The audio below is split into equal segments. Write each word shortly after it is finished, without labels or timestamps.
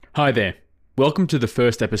Hi there. Welcome to the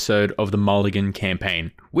first episode of the Mulligan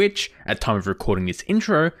campaign, which, at time of recording this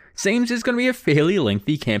intro, seems is going to be a fairly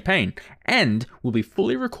lengthy campaign, and will be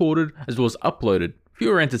fully recorded as well as uploaded for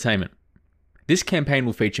your entertainment. This campaign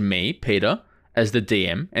will feature me, Peter, as the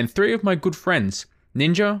DM, and three of my good friends,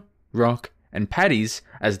 Ninja, Rock, and Paddies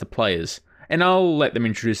as the players, and I'll let them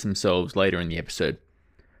introduce themselves later in the episode.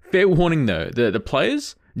 Fair warning though, the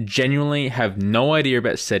players genuinely have no idea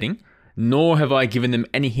about setting, nor have I given them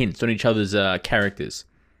any hints on each other's characters.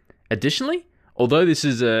 Additionally, although this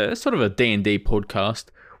is a sort of a D&D podcast,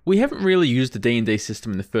 we haven't really used the D&D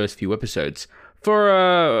system in the first few episodes for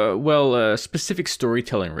a specific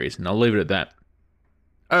storytelling reason. I'll leave it at that.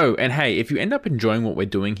 Oh, and hey, if you end up enjoying what we're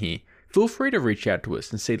doing here, feel free to reach out to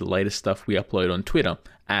us and see the latest stuff we upload on Twitter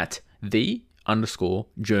at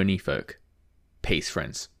 @the_journeyfolk. Peace,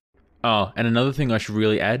 friends. Oh, and another thing I should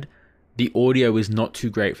really add, the audio is not too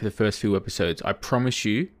great for the first few episodes. I promise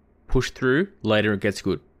you, push through, later it gets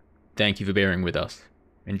good. Thank you for bearing with us.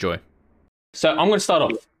 Enjoy. So I'm going to start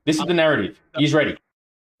off. This is the narrative. He's ready.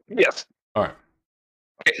 Yes. All right.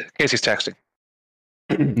 Casey's texting.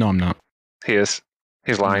 No, I'm not. He is.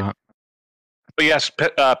 He's lying. But yes,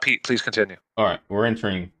 Pete, please continue. All right. We're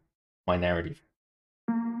entering my narrative.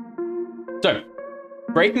 So,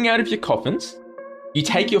 breaking out of your coffins, you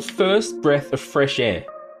take your first breath of fresh air,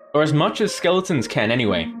 or as much as skeletons can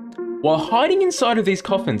anyway. While hiding inside of these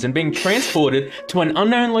coffins and being transported to an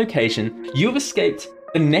unknown location, you have escaped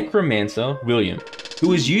the Necromancer William,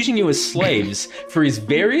 who is using you as slaves for his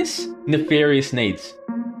various nefarious needs.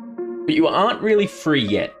 But you aren't really free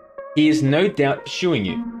yet. He is no doubt pursuing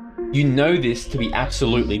you. You know this to be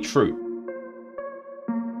absolutely true.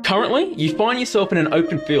 Currently, you find yourself in an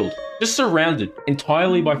open field, just surrounded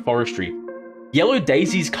entirely by forestry. Yellow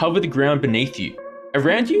daisies cover the ground beneath you.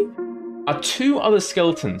 Around you are two other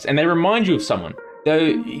skeletons, and they remind you of someone, though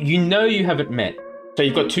you know you haven't met. So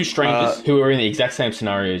you've got two strangers who are in the exact same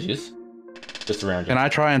scenario as you, just around you. Can I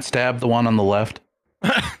try and stab the one on the left?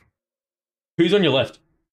 Who's on your left?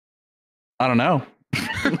 I don't know.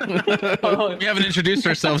 We haven't introduced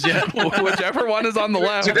ourselves yet. Whichever one is on the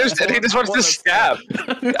left. He just wants to stab.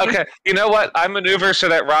 Okay, you know what? I maneuver so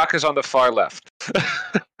that Rock is on the far left.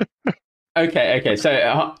 Okay,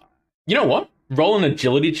 so, you know what? Roll an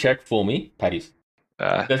agility check for me, Paddies.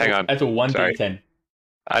 Hang on. That's a 1d10.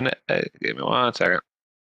 Give me 1 second.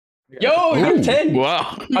 Yo, you got a 10!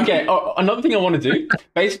 Wow. Okay, another thing I want to do,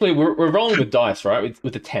 basically, we're rolling with dice, right?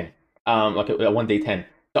 With a 10. Like a 1d10.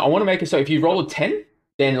 So I want to make it so if you roll a 10,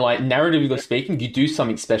 then, like, narratively speaking, you do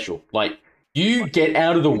something special. Like, you get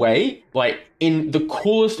out of the way, like, in the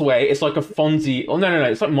coolest way. It's like a Fonzie... Oh, no.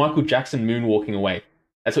 It's like Michael Jackson moonwalking away.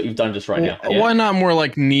 That's what you've done just right now. Yeah? Why not more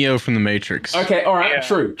like Neo from the Matrix? Okay, all right, Yeah.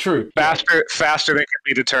 True. Faster than can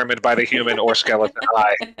be determined by the human or skeleton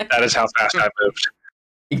eye. That is how fast I moved.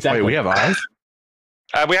 Exactly. Wait, we have eyes?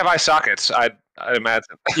 We have eye sockets, I'd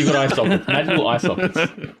imagine. You've got eye sockets, magical eye sockets.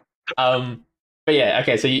 But yeah,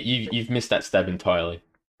 okay, so you've missed that stab entirely.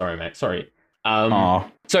 Sorry, mate. Sorry.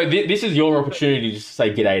 So this is your opportunity to just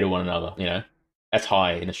say g'day to one another. You know, that's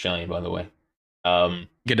hi in Australian, by the way.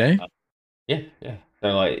 G'day? Yeah. So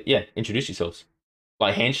like, yeah, introduce yourselves.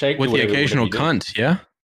 Like handshake With the occasional cunt, yeah?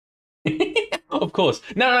 Of course.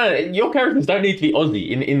 No. Your characters don't need to be Aussie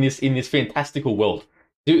in this fantastical world.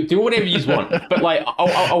 Do whatever you want, but like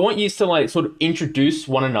I want you to like sort of introduce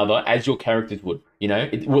one another as your characters would. You know,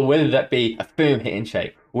 whether that be a firm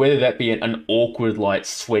handshake, whether that be an awkward, like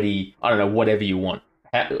sweaty, I don't know, whatever you want.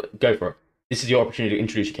 Go for it. This is your opportunity to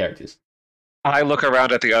introduce your characters. I look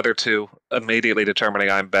around at the other two, immediately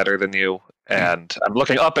determining I'm better than you, and I'm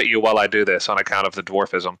looking up at you while I do this on account of the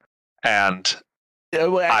dwarfism. And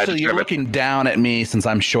Well, actually, you're looking down at me since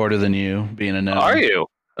I'm shorter than you, being a gnome. are you?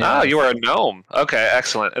 Yeah. Oh, you are a gnome. Okay,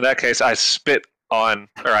 excellent. In that case, I spit on,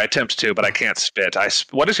 or I attempt to, but I can't spit.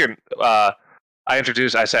 What is your? I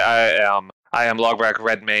introduce. I say I am Logbrak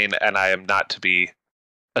Redmane, and I am not to be.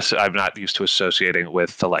 I'm not used to associating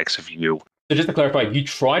with the likes of you. So just to clarify, you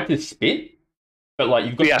tried to spit, but like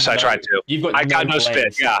you've got. Yes, I tried to. I got no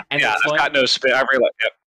spit. Yeah, and I've got no spit. I realize.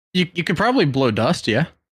 Yep. You could probably blow dust, yeah?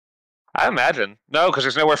 I imagine. No, because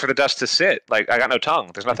there's nowhere for the dust to sit. Like, I got no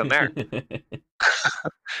tongue. There's nothing there.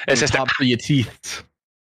 It's just top of your teeth.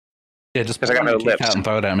 Yeah, just 'Cause I got no lips. out and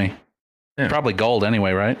throw it at me. Yeah. Probably gold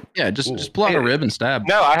anyway, right? Yeah, just pull out a rib and stab.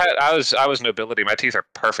 No, I was nobility. My teeth are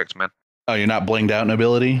perfect, man. Oh, you're not blinged out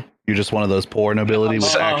nobility? You're just one of those poor nobility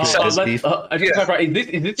with actual teeth?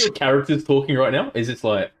 Is this your characters talking right now? Is this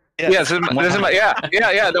like... Yeah, this is my, the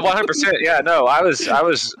 100%. Yeah, no, I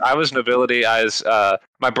was nobility.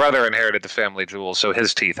 My brother inherited the family jewels, so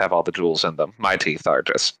his teeth have all the jewels in them. My teeth are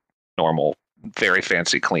just normal very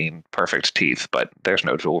fancy, clean, perfect teeth, but there's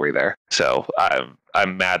no jewelry there. So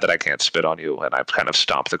I'm mad that I can't spit on you, and I've kind of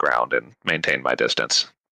stomped the ground and maintained my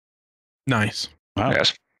distance. Nice. Wow.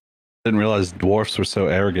 Yes. Didn't realize dwarfs were so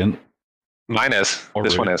arrogant. Mine is. Or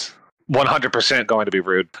This rude. one is 100% going to be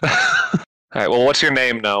rude. All right. Well, what's your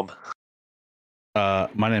name, gnome?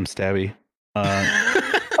 My name's Stabby.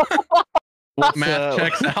 Math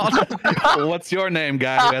checks out. What's your name,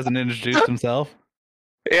 guy who hasn't introduced himself?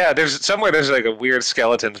 Yeah, there's like a weird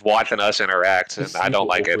skeletons watching us interact, and I don't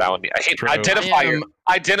like it. I hate True.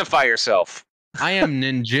 identify yourself. I am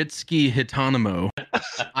Ninjitski Hitanimo.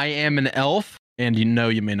 I am an elf, and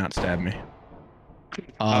you may not stab me.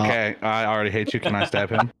 Okay, I already hate you. Can I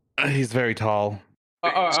stab him? He's very tall.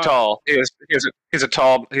 He's tall. He's a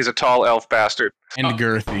tall elf bastard. And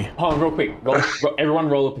girthy. Hold on, real quick. Everyone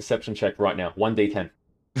roll a perception check right now. 1d10.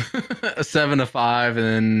 A 7, a 5, and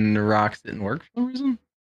then rocks didn't work for some reason.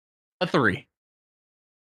 A 3.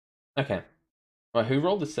 Okay. Right, who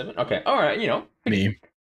rolled the 7? Okay, alright, Me.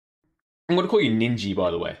 I'm going to call you Ninji, by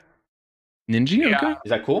the way. Ninja? Yeah. Okay. Is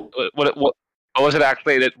that cool? What was it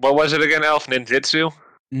actually? What was it again, elf? Ninjitsu?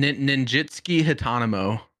 Ninjitski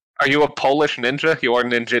Hitanimo. Are you a Polish ninja? You are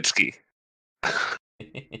Ninjitski.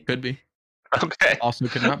 Could be. Okay. Also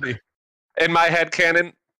could not be. In my head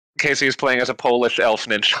canon, Casey is playing as a Polish elf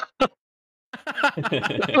ninja.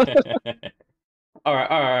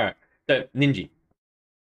 Alright. So, Ninji,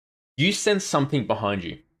 you sense something behind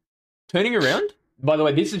you. Turning around, by the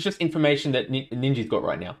way, this is just information that Ninja's got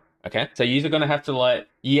right now. Okay? So, you're going to have to,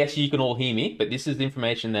 yes, you can all hear me, but this is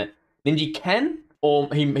information that Ninja can,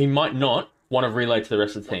 or he might not, want to relay to the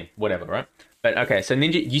rest of the team. Whatever, right? But, okay, so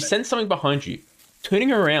Ninja, you sense something behind you.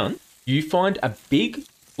 Turning around, you find a big,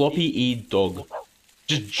 floppy-eared dog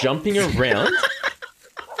just jumping around.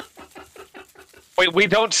 Wait, we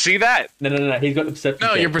don't see that? No. He's got the perception.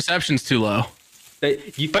 No, check. your perception's too low. But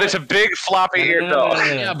it's a big floppy-eared dog.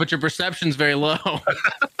 Yeah, but your perception's very low.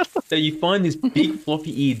 So you find this big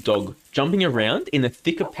floppy-eared dog jumping around in the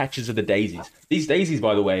thicker patches of the daisies. These daisies,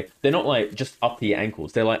 by the way, they're not just up to your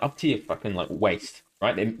ankles. They're up to your fucking waist,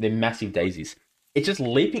 right? They're massive daisies. It's just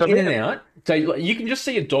leaping in and out. So you can just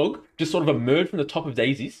see a dog just sort of emerge from the top of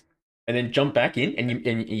daisies and then jump back in,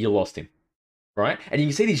 and you lost him, right? And you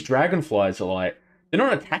can see these dragonflies are they're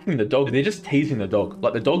not attacking the dog, they're just teasing the dog.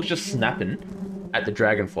 The dog's just snapping at the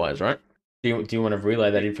dragonflies, right? Do you want to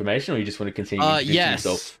relay that information, or you just want to continue introducing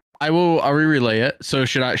yourself? I'll relay it. So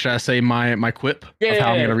should I say my quip of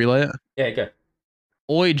how I'm gonna relay it? Yeah, go.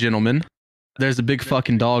 Oi, gentlemen, there's a big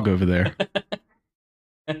fucking dog over there.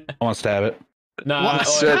 I want to stab it. No,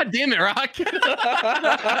 God damn it, Rock.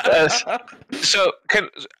 So,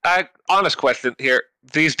 honest question here.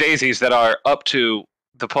 These daisies that are up to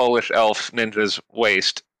the Polish elf ninja's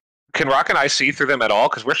waist, can Rock and I see through them at all?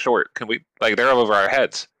 Because we're short. Can we, they're over our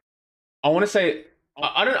heads. I want to say,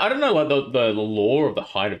 I don't know the lore of the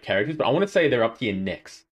height of characters, but I want to say they're up to your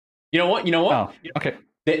necks. You know what? Oh, okay.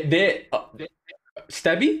 They're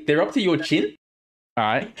Stabby, they're up to your chin. All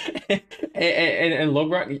right. and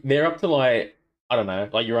Logbrak, they're up to I don't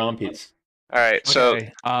know, your armpits. All right. Okay. So,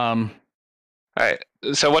 all right.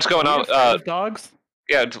 So what's going on? Dogs?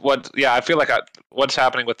 Yeah. Yeah. I feel like what's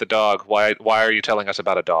happening with the dog? Why are you telling us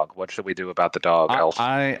about a dog? What should we do about the dog, elf?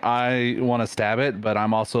 I want to stab it, but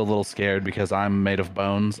I'm also a little scared because I'm made of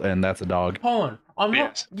bones, and that's a dog. Hold on. I'm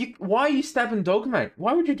Yes. not. Why are you stabbing dogs, mate?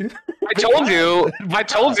 Why would you do that? I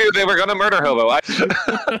told you they were going to murder Hobo.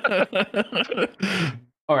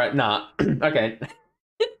 All right. Nah. Okay.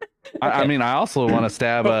 I mean, I also want to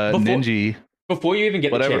stab a Ninja. Before you even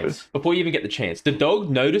get Whatever. the chance, the dog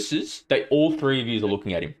notices that all three of you are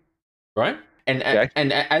looking at him, right? And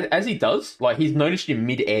as he does, he's noticed you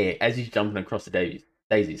mid-air as he's jumping across the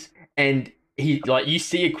daisies, and he you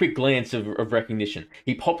see a quick glance of recognition.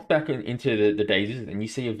 He pops back into the daisies, and you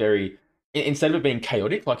see a very, instead of it being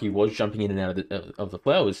chaotic like he was jumping in and out of the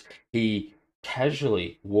flowers, he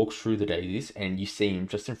casually walks through the daisies, and you see him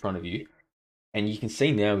just in front of you, and you can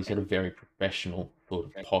see now he's got a very professional sort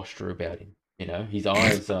of posture about him. His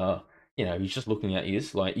eyes are, he's just looking at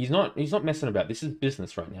his, he's not messing about. This is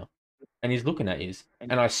business right now. And he's looking at his,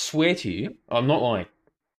 and I swear to you, I'm not lying,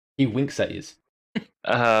 he winks at his.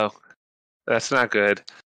 Oh, that's not good.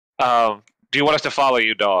 Do you want us to follow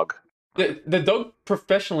you, dog? The dog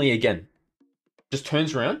professionally again just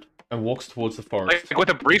turns around and walks towards the forest. With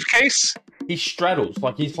a briefcase? He straddles,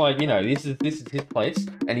 he's this is his place,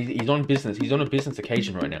 and he's on business. He's on a business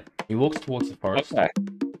occasion right now. He walks towards the forest. Okay.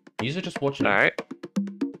 You're just watching All him. right.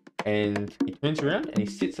 And he turns around and he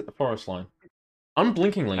sits at the forest line,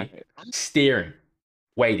 unblinkingly staring,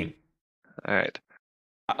 waiting. All right.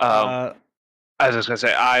 I was just going to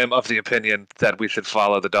say, I am of the opinion that we should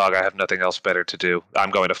follow the dog. I have nothing else better to do. I'm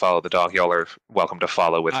going to follow the dog. Y'all are welcome to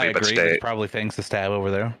follow with I me, but agree. stay There's probably things to stab over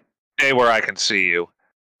there. where I can see you.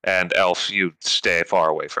 And Elf, you stay far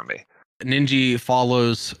away from me. Ninja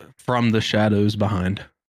follows from the shadows behind.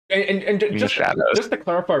 And In the just shadows. to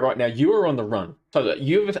clarify right now, you are on the run. So that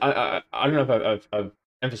I don't know if I've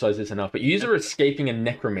emphasized this enough, but you are escaping a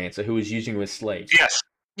necromancer who is using you as slaves. Yes.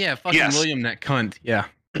 Yeah, fucking Yes. William, that cunt. Yeah.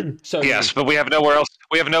 So Yes, but we have nowhere else.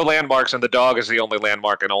 We have no landmarks, and the dog is the only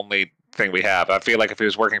landmark and only thing we have. I feel like if he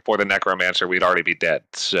was working for the Necromancer, we'd already be dead.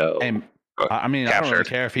 So, Hey, I mean, I don't really Captured.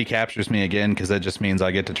 care if he captures me again because that just means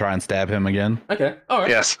I get to try and stab him again. Okay. All right.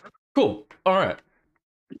 yes. Cool. All right.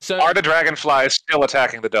 So Are the dragonflies still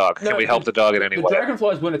attacking the dog? No, Can we help the dog in any the way?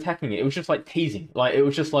 dragonflies weren't attacking it. It was just like teasing. Like it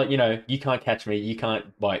was just like, you know, you can't catch me, you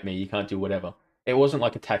can't bite me, you can't do whatever. It wasn't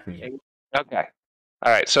like attacking you. Okay.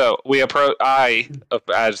 All right. So we approach. As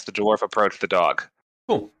the dwarf, approach the dog.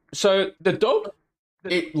 Cool. So the dog,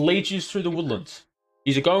 it leads you through the woodlands.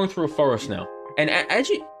 You're going through a forest now, and as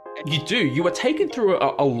you are taken through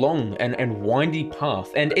a long and windy path.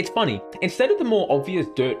 And it's funny, instead of the more obvious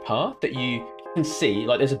dirt path that you can see,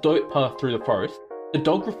 like there's a dirt path through the forest, the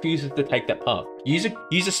dog refuses to take that path.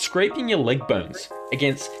 You're scraping your leg bones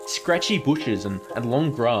against scratchy bushes and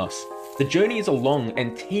long grass. The journey is a long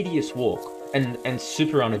and tedious walk and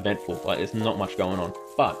super uneventful. Like there's not much going on,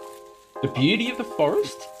 but the beauty of the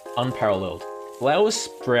forest, unparalleled. Flowers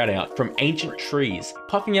sprout out from ancient trees,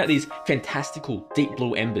 puffing out these fantastical deep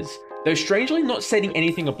blue embers, though strangely not setting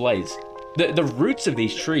anything ablaze. The roots of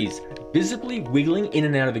these trees visibly wiggling in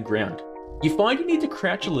and out of the ground. You find you need to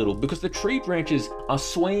crouch a little because the tree branches are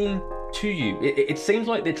swaying to you. It seems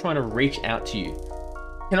like they're trying to reach out to you.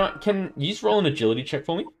 Can you just roll an agility check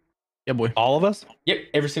for me? Yeah, boy. All of us? Yep,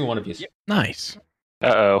 every single one of you. Nice.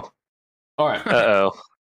 Uh-oh. All right. Uh-oh.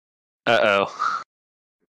 Uh-oh.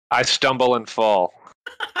 I stumble and fall.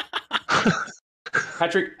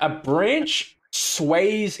 Patrick, a branch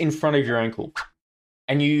sways in front of your ankle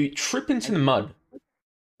and you trip into the mud.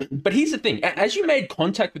 But here's the thing, as you made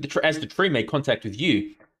contact with the tree, as the tree made contact with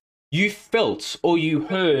you, you felt or you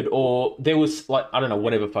heard or there was like, I don't know,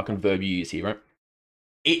 whatever fucking verb you use here, right?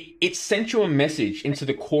 It sent you a message into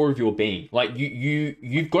the core of your being. Like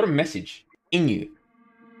you've got a message in you.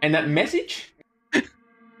 And that message,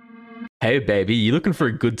 hey baby, you looking for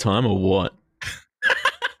a good time or what?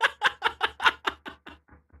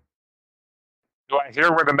 Do I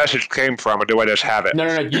hear where the message came from, or do I just have it? No.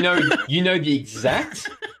 You know the exact.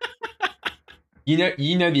 You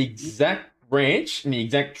know the exact branch and the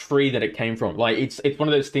exact tree that it came from. Like it's one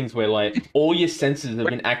of those things where like all your senses have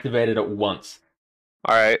been activated at once.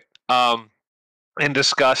 All right. In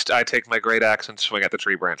disgust, I take my great axe and swing at the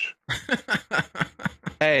tree branch.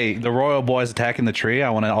 Hey, the royal boy's attacking the tree. I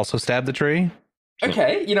want to also stab the tree.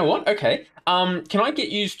 Okay, you know what? Okay. Can I get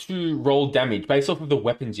used to roll damage based off of the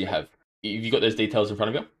weapons you have? Have you got those details in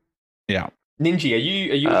front of you? Yeah. Ninja, are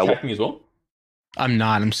you attacking as well? I'm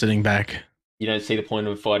not. I'm sitting back. You don't see the point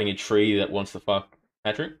of fighting a tree that wants to fuck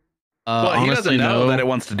Patrick? Well, he honestly, doesn't know no. that it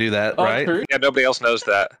wants to do that, Oh, right? true. Yeah, nobody else knows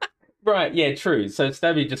that. Right, yeah, true. So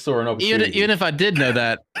Stabby just saw an opportunity. Even if I did know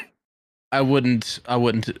that, I wouldn't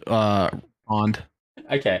respond.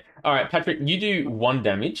 Okay. All right, Patrick, you do 1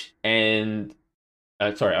 damage, and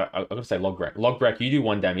sorry, I gotta say Logbrak. Logbrak, you do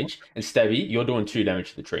 1 damage, and Stabby, you're doing 2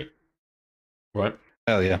 damage to the tree. Right?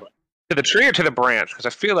 Hell yeah. To the tree or to the branch? Because I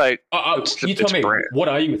feel like You tell me. branch. What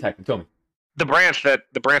are you attacking? Tell me. The branch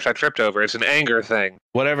I tripped over. It's an anger thing.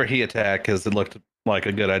 Whatever he attacked, because it looked like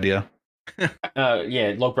a good idea.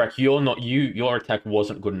 Yeah, Logbrak, your attack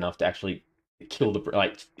wasn't good enough to actually kill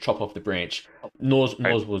chop off the branch. Nors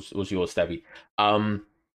was yours, Stabby.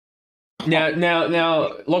 Now,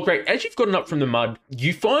 Logbrak, as you've gotten up from the mud,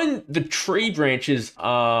 you find the tree branches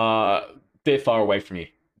they're far away from you.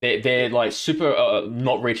 They're like super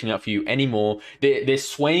not reaching out for you anymore. They're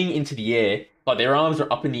swaying into the air, like their arms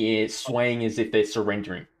are up in the air, swaying as if they're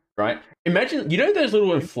surrendering. Right? Imagine, you know those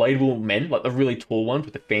little inflatable men, like the really tall ones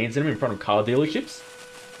with the fans in them in front of car dealerships?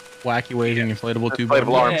 Wacky waving inflatable tube.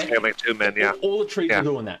 Inflatable arm Yeah. scaling 2 men, yeah. All the trees Yeah. are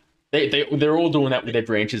doing that. They're all doing that with their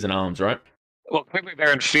branches and arms, right? Well, clearly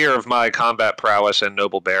they're in fear of my combat prowess and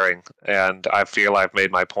noble bearing, and I feel I've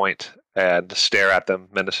made my point and stare at them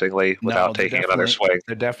menacingly without No, they're taking another swing.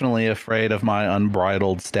 They're definitely afraid of my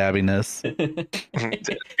unbridled stabbiness.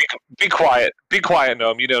 Be quiet. Be quiet,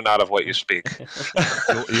 Gnome. You know not of what you speak.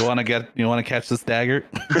 You want to catch this dagger?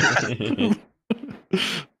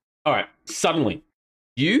 All right. Suddenly,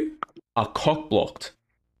 you are cock-blocked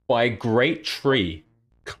by a great tree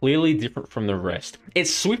clearly different from the rest. It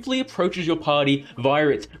swiftly approaches your party via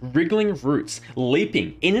its wriggling roots,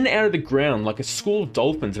 leaping in and out of the ground like a school of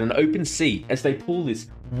dolphins in an open sea as they pull this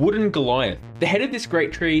wooden Goliath. The head of this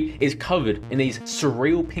great tree is covered in these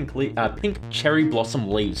surreal pink cherry blossom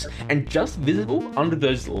leaves, and just visible under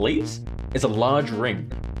those leaves is a large ring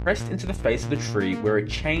pressed into the face of the tree where a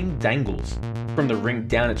chain dangles from the ring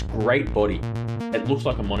down its great body. It looks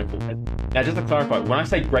like a monocle. Now, just to clarify, when I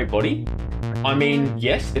say great body, I mean,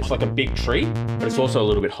 yes, it's like a big tree, but it's also a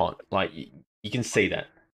little bit hot. Like, you can see that.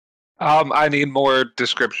 I need more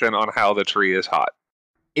description on how the tree is hot.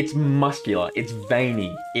 It's muscular, it's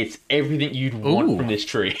veiny, it's everything you'd want from this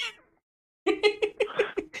tree.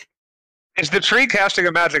 Is the tree casting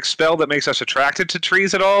a magic spell that makes us attracted to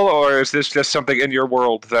trees at all, or is this just something in your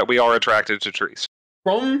world that we are attracted to trees?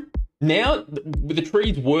 From now, the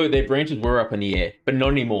trees their branches were up in the air, but not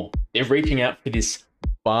anymore. They're reaching out for this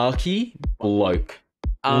barky bloke.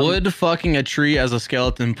 Would fucking a tree as a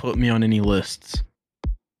skeleton put me on any lists?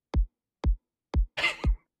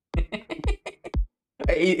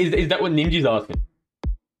 Is that what Ninja's asking?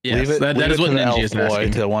 Yes, that is what Ninja is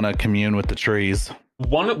asking. To want to commune with the trees.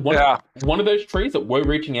 One of those trees that were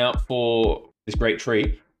reaching out for this great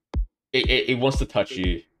tree, it wants to touch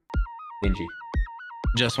you, Ninja.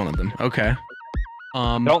 Just one of them. Okay.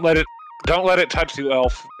 Don't let it touch you,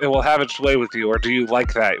 elf. It will have its way with you. Or do you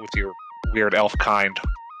like that with your weird elf kind?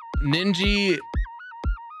 Ninja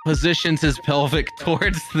positions his pelvic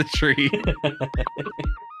towards the tree.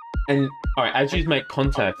 And all right, as you make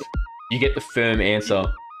contact, you get the firm answer.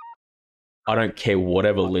 I don't care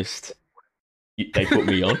whatever list they put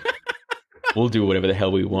me on. We'll do whatever the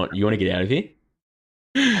hell we want. You want to get out of here?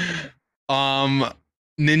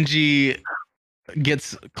 Ninja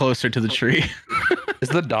gets closer to the tree. Is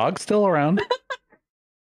the dog still around?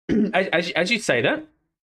 As you say that,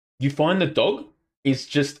 you find the dog is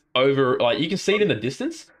just over. Like, you can see it in the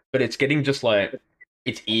distance, but it's getting just like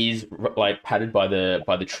its ears like patted by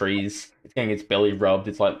the trees. It's getting its belly rubbed.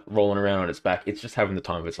 It's like rolling around on its back. It's just having the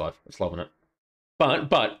time of its life. It's loving it. But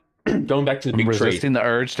going back to the big tree. Resisting the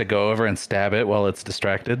urge to go over and stab it while it's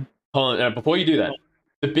distracted. Hold on, before you do that,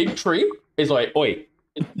 the big tree is like, oi,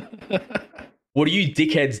 what are you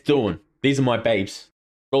dickheads doing? These are my babes.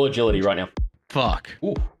 Roll agility right now. Fuck.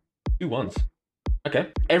 Ooh, 2 ones. Okay.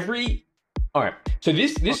 All right. So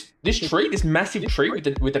this tree, this massive tree with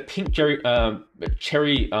the pink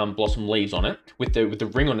cherry blossom leaves on it, with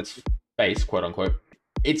the ring on its face, quote unquote,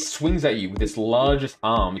 it swings at you with its largest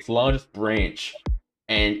arm, its largest branch,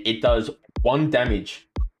 and it does 1 damage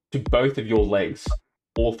to both of your legs,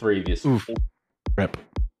 all 3 of you. Oof. Rip.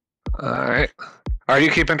 All right. Are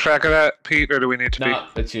you keeping track of that, Pete, or do we need to Nah,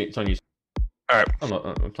 that's you. It's on you. All right.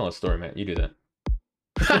 I'm telling a story, Matt. You do that.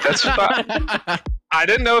 That's fine. I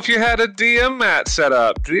didn't know if you had a DM mat set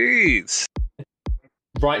up. Jeez.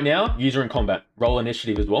 Right now, user in combat. Roll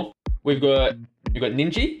initiative as well. We've got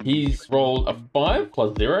Ninja. He's rolled a 5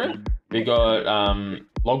 plus 0. We've got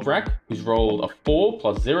Logbrak, who's rolled a 4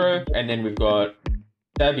 plus 0, and then we've got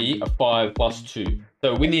Stabby, a 5 plus 2.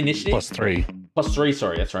 So win the initiative. Plus 3. Plus 3,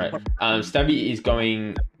 sorry, that's right. Stabby is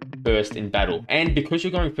going first in battle, and because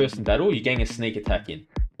you're going first in battle, you're getting a sneak attack in.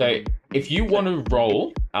 So if you want to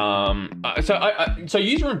roll, so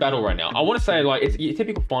user in battle right now. I want to say like it's your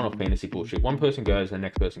typical Final Fantasy bullshit. One person goes, and the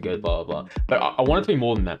next person goes, blah blah blah. But I want it to be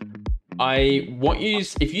more than that. I want you,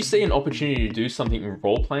 if you see an opportunity to do something in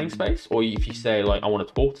role-playing space, or if you say like I want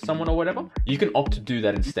to talk to someone or whatever, you can opt to do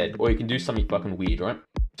that instead, or you can do something fucking weird, right?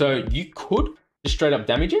 So you could just straight up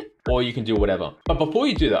damage it, or you can do whatever. But before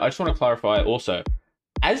you do that, I just want to clarify also,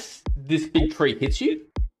 as this big tree hits you,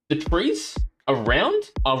 the trees around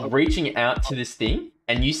are reaching out to this thing,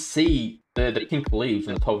 and you see the pink leaves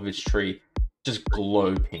on the top of its tree just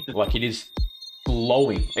glow pink. Like, it is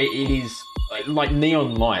glowing. It is like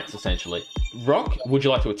neon lights, essentially. Rock, would you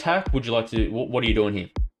like to attack? Would you like to... What are you doing here?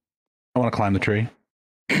 I want to climb the tree.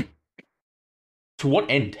 To what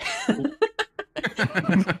end?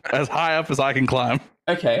 As high up as I can climb.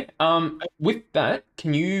 Okay. With that,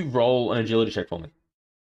 can you roll an agility check for me?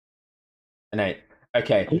 An 8.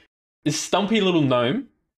 Okay. This stumpy little gnome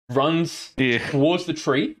runs towards the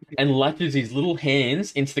tree and latches his little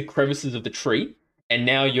hands into the crevices of the tree. And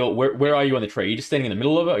now you're... Where are you on the tree? Are you just standing in the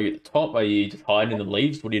middle of it? Are you at the top? Are you just hiding in the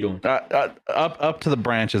leaves? What are you doing? Up to the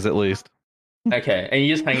branches, at least. Okay. And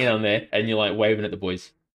you're just hanging on there and you're like waving at the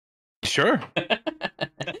boys. Sure.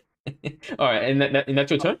 All right. And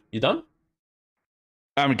that's your turn? You done?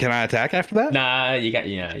 Can I attack after that? Nah, you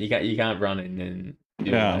can't run and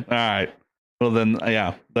do Yeah. that. All right. Well then,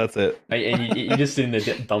 yeah, that's it. And you're just sitting there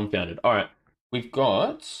dumbfounded. All right, we've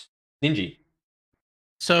got Ninja.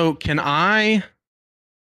 So can I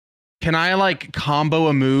Can I like combo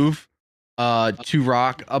a move to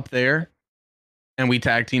rock up there and we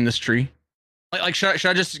tag team this tree? Like should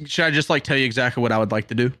I just like tell you exactly what I would like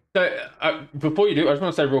to do? So before you do, I just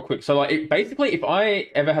want to say real quick. So like, basically, if I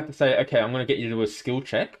ever have to say, okay, I'm going to get you to do a skill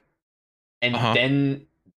check, and then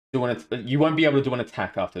you won't be able to do an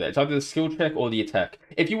attack after that. It's either the skill check or the attack.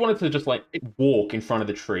 If you wanted to just like walk in front of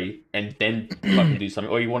the tree and then fucking do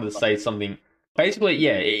something, or you wanted to say something, basically,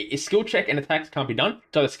 yeah, skill check and attacks can't be done.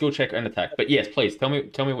 It's either skill check and attack. But yes, please tell me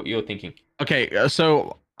what you're thinking. Okay,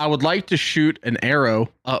 so I would like to shoot an arrow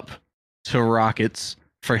up to Rockets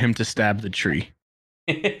for him to stab the tree.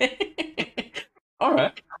 All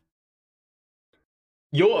right.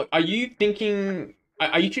 Are you thinking?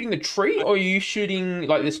 Are you shooting the tree, or are you shooting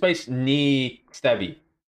like the space near Stabby?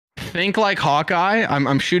 Think like Hawkeye.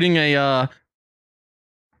 I'm shooting a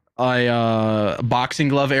boxing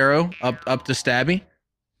glove arrow up to Stabby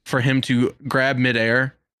for him to grab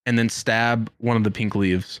midair and then stab one of the pink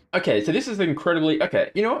leaves. Okay, so this is incredibly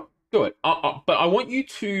okay. You know what? Do it. But I want you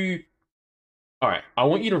to. All right, I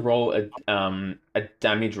want you to roll a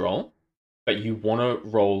damage roll, but you want to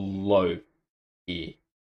roll low here.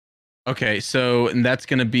 Okay, so and that's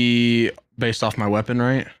gonna be based off my weapon,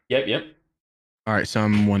 right? Yep. All right, so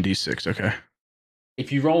I'm 1d6. Okay.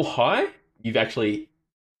 If you roll high, you've actually.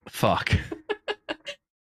 Fuck.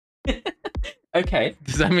 Okay.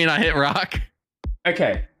 Does that mean I hit rock?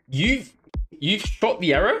 Okay, you've shot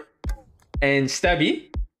the arrow, and Stabby,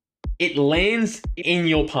 it lands in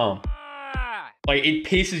your palm. Like it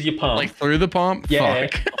pierces your palm. Like through the palm? Yeah.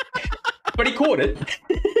 Fuck. But he caught it.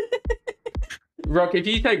 Rock, if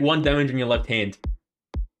you take 1 damage in your left hand.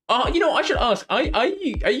 Oh, you know, I should ask, are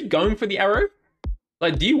you going for the arrow?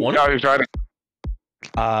 Like, do you want it? No, he's trying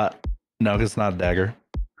to. No, because it's not a dagger.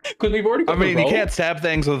 Because we've already got I mean, the you roll. can't stab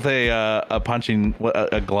things with a punching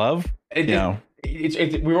a glove.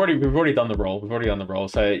 We've already done the roll.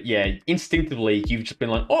 So yeah, instinctively you've just been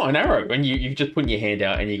like, oh, an arrow, and you just put your hand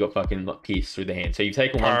out and you got fucking like, pierced through the hand. So you've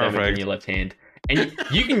taken 1 damage in your left hand, and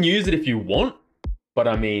you can use it if you want, but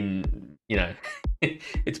I mean, you know,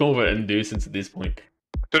 it's more of a nuisance at this point.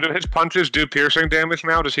 So do his punches do piercing damage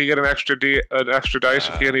now? Does he get an extra dice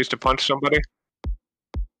if he needs to punch somebody?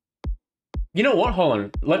 You know what? Hold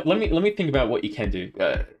on. Let me think about what you can do.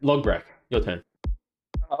 Logbrak, your turn.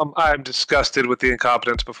 I'm disgusted with the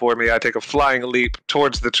incompetence before me. I take a flying leap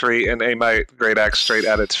towards the tree and aim my great axe straight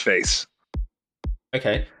at its face.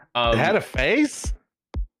 Okay. It had a face?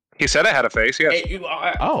 He said it had a face, yes.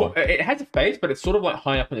 It has a face, but it's sort of like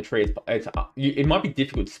high up in the tree. It might be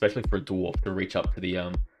difficult, especially for a dwarf, to reach up to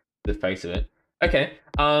the face of it. Okay.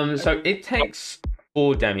 So it takes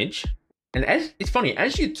 4 damage, and it's funny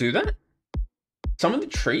as you do that, some of the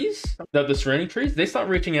trees, the surrounding trees, they start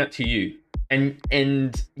reaching out to you.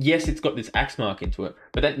 And yes, it's got this axe mark into it,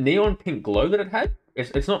 but that neon pink glow that it had,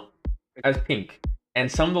 it's not as pink.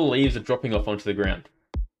 And some of the leaves are dropping off onto the ground.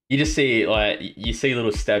 You just see you see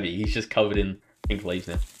little Stabby. He's just covered in pink leaves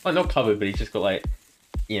now. Like not covered, but he's just got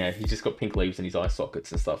he's just got pink leaves in his eye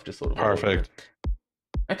sockets and stuff. Just sort of perfect.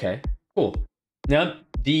 Okay, cool. Now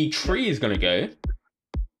the tree is gonna go,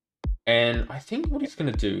 and I think what he's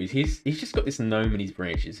gonna do is he's just got this gnome in his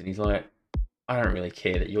branches, and he's like, I don't really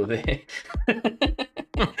care that you're there.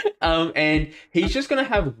 And he's just going to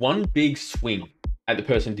have one big swing at the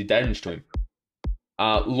person who did damage to him.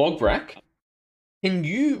 Logbrak, can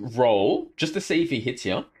you roll, just to see if he hits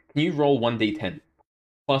you, can you roll 1d10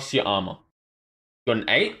 plus your armor? Got an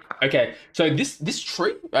 8? Okay, so this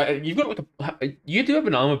tree, you've got you do have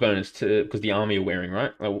an armor bonus because the armor you're wearing,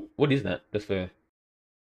 right? What is that? That's for...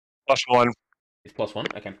 +1. It's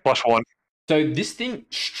 +1? Okay. +1. So this thing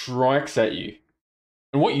strikes at you,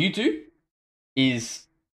 and what you do is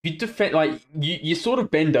you defend, like you sort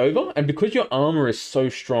of bend over, and because your armor is so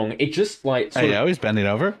strong, it just like he's bending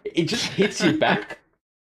over. It just hits you back,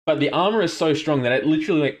 but the armor is so strong that it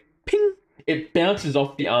literally like ping, it bounces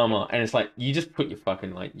off the armor, and it's like you just put your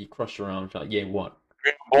fucking you cross your arms like what?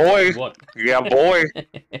 Yeah, boy. What? Yeah, boy.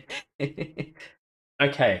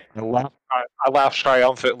 Okay. I laugh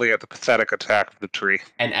triumphantly at the pathetic attack of the tree.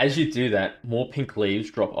 And as you do that, more pink leaves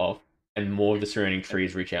drop off, and more of the surrounding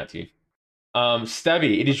trees reach out to you.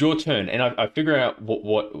 Stabby, it is your turn, and I figure out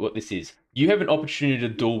what this is. You have an opportunity to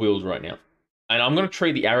dual wield right now, and I'm going to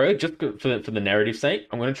treat the arrow just for the narrative sake.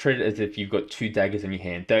 I'm going to treat it as if you've got 2 daggers in your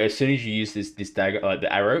hand. Though as soon as you use this dagger,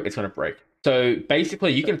 the arrow, it's going to break. So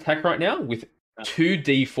basically, you can attack right now with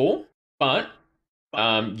 2d4, but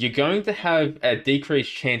you're going to have a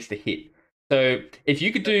decreased chance to hit. So if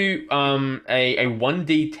you could do a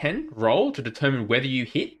 1d10 roll to determine whether you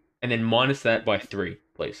hit, and then minus that by 3,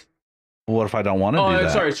 please. What if I don't want to do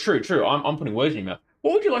that? Sorry, it's true. I'm putting words in your mouth.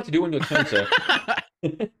 What would you like to do on your turn, sir?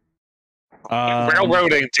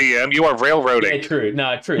 Railroading, DM. You are railroading. Yeah, true.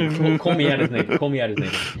 No, true. Call me out as needed. Call me out as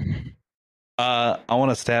needed. I want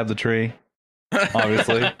to stab the tree.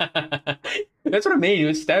 Obviously. That's what I mean. It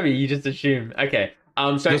was Stabby. You just assume. Okay.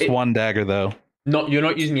 So Just one dagger, though. You're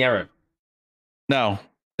not using the arrow. No,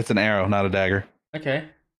 it's an arrow, not a dagger. Okay.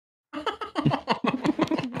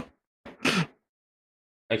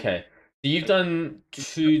 Okay. So you've done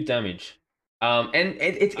 2 damage. And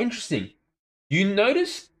it's interesting. You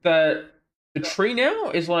notice that the tree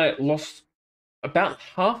now is like lost about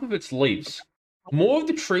half of its leaves. More of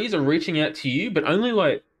the trees are reaching out to you, but only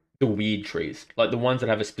like the weird trees, like the ones that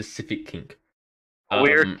have a specific kink.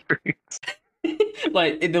 Weird trees.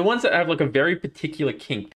 Like the ones that have like a very particular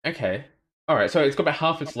kink. Okay. All right. So it's got about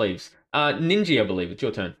half its leaves. Ninja, I believe it's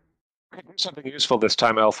your turn. Something useful this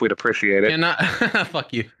time, Elf. We'd appreciate it. Can I,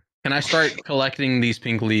 fuck you. Can I start collecting these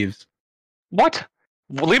pink leaves? What?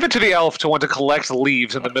 Well, leave it to the elf to want to collect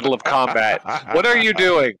leaves in the middle of combat. What are you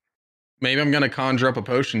doing? Maybe I'm gonna conjure up a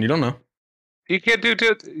potion. You don't know. You can't do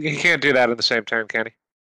that in the same turn, can he?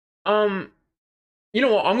 You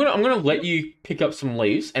know what? I'm gonna let you pick up some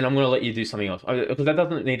leaves, and I'm gonna let you do something else because that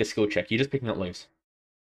doesn't need a skill check. You're just picking up leaves.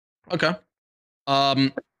 Okay.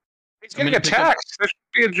 He's getting attacked. There should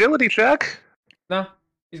be an agility check. No,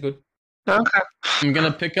 he's good. Okay. I'm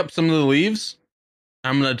gonna pick up some of the leaves.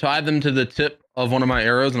 I'm gonna tie them to the tip of one of my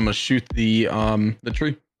arrows, and I'm gonna shoot the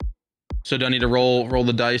tree. So do I need to roll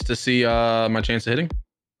the dice to see my chance of hitting?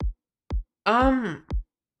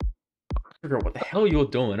 Figure out what the hell you're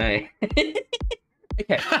doing, eh?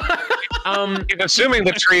 Okay. Assuming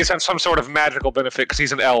the trees have some sort of magical benefit because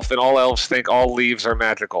he's an elf, and all elves think all leaves are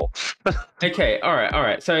magical. Okay. All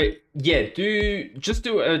right. So yeah, do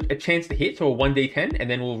a chance to hit, so a 1d10, and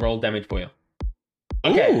then we'll roll damage for you.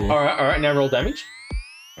 Okay. Ooh. All right. Now roll damage.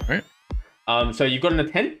 All right. So you've gotten a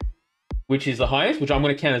 10, which is the highest, which I'm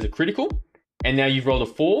going to count as a critical, and now you've rolled a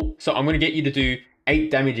 4, so I'm going to get you to do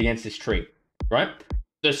 8 damage against this tree, right?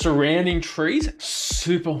 The surrounding trees,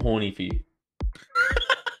 super horny for you.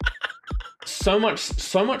 So much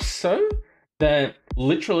so that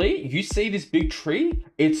literally you see this big tree.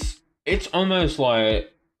 It's almost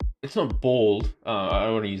like it's not bald. I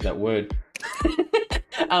don't want to use that word.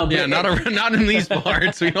 Yeah, not in these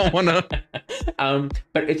parts. We don't want to.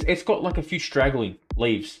 But it's got like a few straggling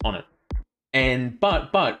leaves on it, and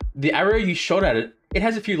but the arrow you shot at it, it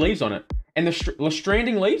has a few leaves on it, and the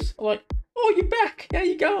stranding leaves are like, oh, you're back. How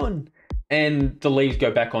you going? And the leaves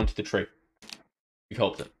go back onto the tree. You've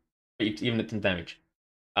helped it, but you've given it some damage.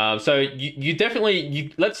 So you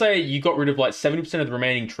definitely let's say you got rid of like 70% of the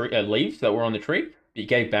remaining leaves that were on the tree, but you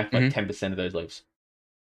gave back like 10% of those leaves.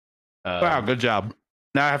 Wow, good job.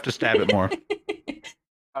 Now I have to stab it more.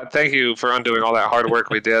 Thank you for undoing all that hard work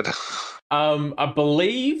we did. I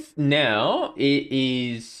believe now it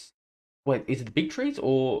is. Wait, is it the big trees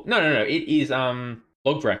or no? It is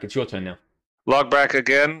Logbrak. It's your turn now. Logbrak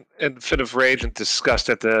again, in a fit of rage and disgust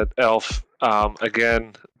at the elf,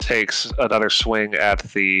 again takes another swing at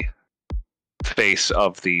the face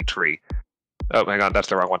of the tree. Oh, hang on, that's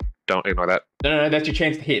the wrong one. Don't ignore that. No, that's your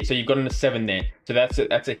chance to hit. So you've got a 7 there. So that's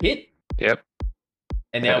a hit. Yep.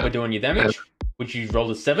 And now we're doing your damage, which you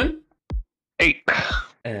rolled a 7. 8.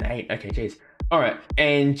 And an 8. Okay, jeez. All right,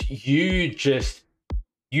 and you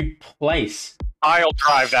place. I'll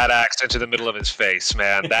drive that axe into the middle of his face,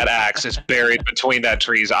 man. That axe is buried between that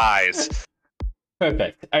tree's eyes.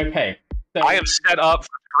 Perfect. Okay. So, I am set up for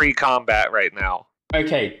tree combat right now.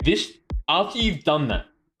 Okay, after you've done that,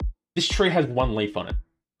 this tree has 1 leaf on it.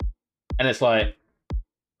 And it's like,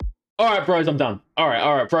 all right, bros, I'm done. All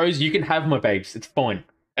right, bros, you can have my babes. It's fine.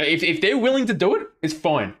 If they're willing to do it, it's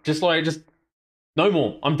fine. Just no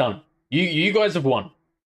more. I'm done. You guys have won.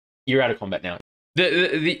 You're out of combat now.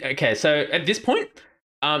 Okay, so at this point,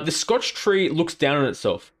 the Scotch tree looks down on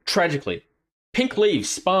itself, tragically. Pink leaves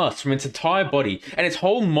sparse from its entire body, and its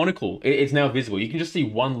whole monocle is now visible. You can just see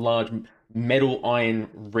one large metal iron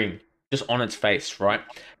ring just on its face, right?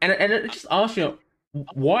 And it just asks you,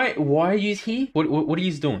 why are you here? What are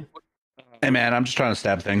you doing? Hey man, I'm just trying to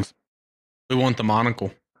stab things. We want the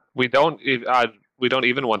monocle. We don't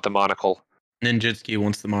even want the monocle. Ninjitski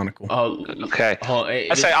wants the monocle. Oh, okay.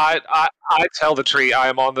 I tell the tree I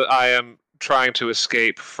am trying to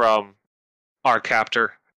escape from our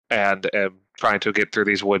captor and am trying to get through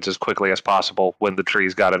these woods as quickly as possible when the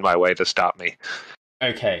trees got in my way to stop me.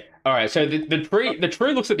 Okay. All right. So the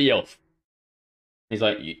tree looks at the elf. He's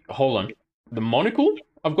like, hold on. The monocle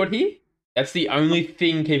I've got here, that's the only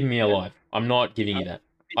thing keeping me alive. I'm not giving you that.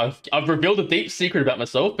 I've revealed a deep secret about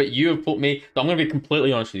myself, but you have put me. So I'm going to be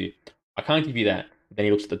completely honest with you. I can't give you that. Then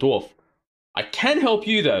he looks at the dwarf. I can help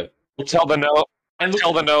you though. Tell the gnome. And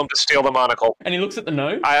Tell the gnome to steal the monocle. And he looks at the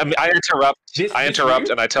gnome. I interrupt. This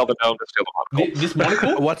and I tell the gnome to steal the monocle. This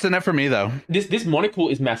monocle. What's in it for me though? This monocle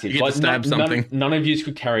is massive. You get to stab something. None of you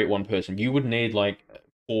could carry it one person. You would need like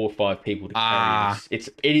 4 or 5 people to carry this.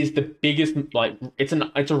 It is the biggest. Like it's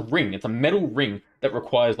a ring. It's a metal ring that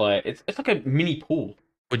requires like it's like a mini pool.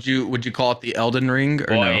 Would you call it the Elden Ring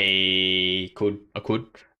or no? I could.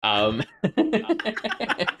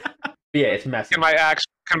 Yeah, it's massive.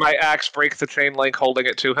 Can my axe break the chain link holding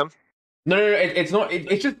it to him? No, it's not.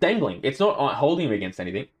 It's just dangling. It's not holding him against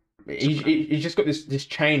anything. He's just got this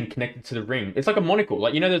chain connected to the ring. It's like a monocle.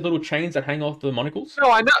 Like, you know those little chains that hang off the monocles? No,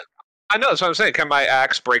 I know. That's what I'm saying. Can my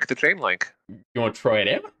axe break the chain link? You want to try it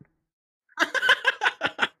out?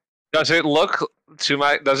 Does it look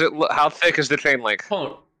how thick is the chain link?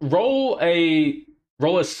 Hold on. Roll a.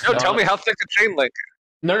 No, tell me how thick the chain link.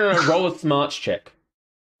 No. Roll a smarts check.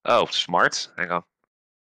 Oh, smarts? Hang on.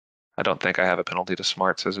 I don't think I have a penalty to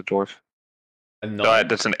smarts as a dwarf.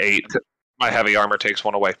 That's an 8. My heavy armor takes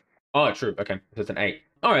 1 away. Oh, true. Okay, so it's an 8.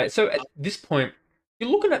 All right. So at this point, you're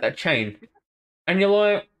looking at that chain, and you're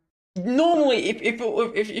like, normally,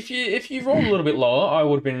 if you rolled a little bit lower, I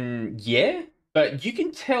would have been yeah. But you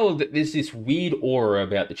can tell that there's this weird aura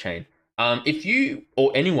about the chain. If you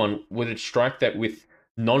or anyone were to strike that with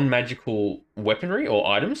non-magical weaponry or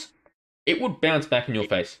items, it would bounce back in your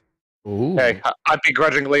face. Ooh. Hey, I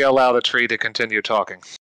begrudgingly allow the tree to continue talking.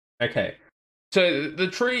 Okay. So the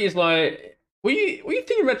tree is like, were you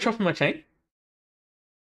thinking about chopping my chain?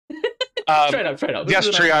 Straight up. Yes,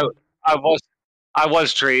 tree. I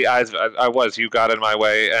was tree. I was. You got in my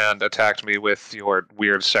way and attacked me with your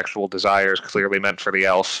weird sexual desires, clearly meant for the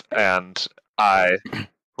elf, and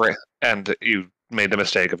you made the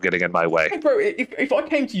mistake of getting in my way. Hey, bro, if I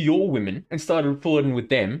came to your women and started flirting with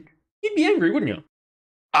them, you'd be angry, wouldn't you?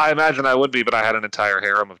 I imagine I would be, but I had an entire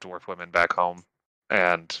harem of dwarf women back home,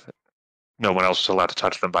 and no one else was allowed to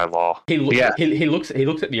touch them by law. He looks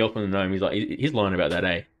at the elf and the gnome. He's like, he's lying about that,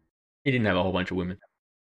 eh? He didn't have a whole bunch of women.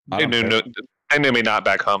 They knew me not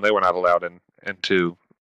back home. They were not allowed into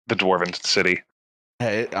the dwarven city.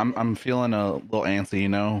 Hey, I'm feeling a little antsy. You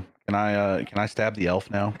know, can I stab the elf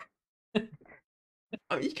now?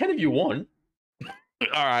 You can if you want.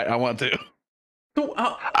 All right, I want to. So,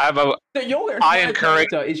 your I encourage.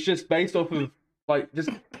 character is just based off of like just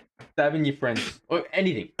stabbing your friends or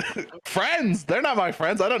anything. Friends? They're not my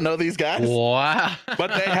friends. I don't know these guys. Wow.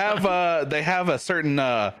 But they have a certain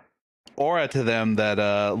aura to them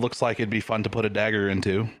that looks like it'd be fun to put a dagger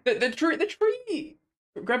into. The tree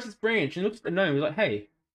grabs its branch and looks at the gnome. He's like, "Hey,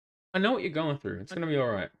 I know what you're going through. It's gonna be all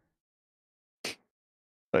right."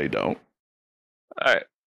 They don't. All right.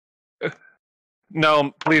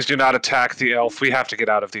 No, please do not attack the elf. We have to get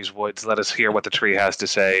out of these woods. Let us hear what the tree has to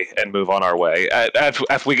say and move on our way.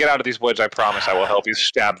 If we get out of these woods, I promise I will help you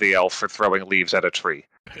stab the elf for throwing leaves at a tree.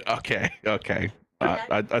 Okay.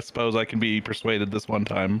 I suppose I can be persuaded this one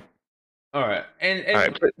time. All right, and All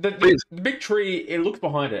right, the big tree, it looks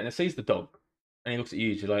behind it and it sees the dog, and he looks at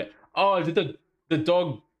you. She's like, "Oh, the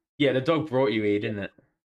dog? Yeah, the dog brought you here, didn't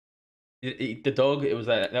it? The dog. It was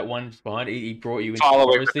that one just behind it. He brought you into the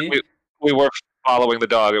forest here." We were following the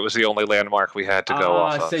dog. It was the only landmark we had to go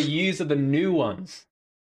off of. So yous are the new ones.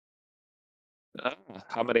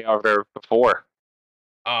 How many are there before?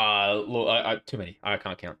 Look, I too many. I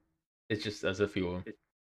can't count. It's just there's a few of them.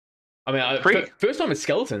 I mean, first time it's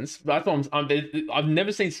skeletons. But I've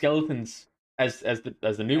never seen skeletons as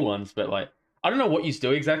the new ones. But like, I don't know what you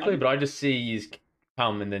do exactly. But I just see you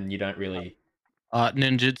come and then you don't really.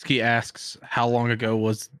 Ninjitski asks, how long ago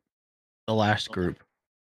was the last group?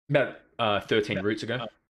 About 13 roots ago.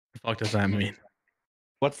 What the fuck does that mean?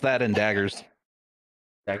 What's that in daggers?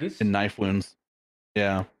 Daggers? In knife wounds.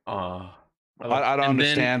 Yeah. I don't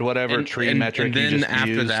understand whatever tree metric and then you just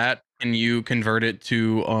after used. that, can you convert it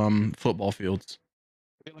to football fields?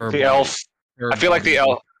 The elf. I feel like the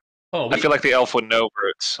elf. Oh, I feel like the elf would know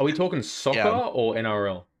roots. Are we talking soccer or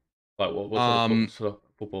NRL? Like what sort of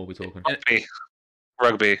football are we talking?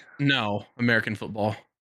 Rugby. No, American football.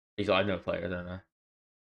 He's like, I never played. I don't know.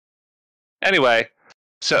 Anyway,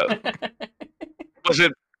 so was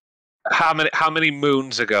it how many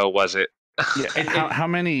moons ago was it? Yeah, how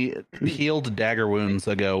many healed dagger wounds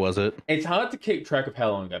ago was it? It's hard to keep track of how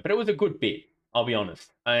long ago, but it was a good bit. I'll be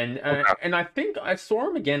honest. And I think I saw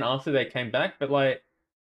him again after they came back, but like,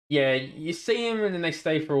 yeah, you see him and then they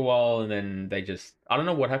stay for a while and then they just I don't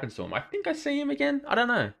know what happens to him. I think I see him again. I don't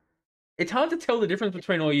know. It's hard to tell the difference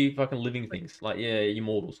between all you fucking living things. Like, yeah, you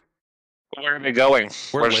mortals. Where are they going?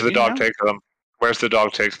 Where's the dog take them? Where's the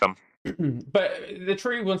dog take them? But the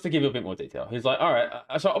tree wants to give you a bit more detail. He's like, all right,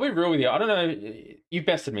 so I'll be real with you. I don't know, you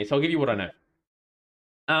bested me, so I'll give you what I know.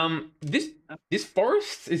 This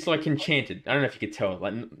forest is like enchanted. I don't know if you could tell.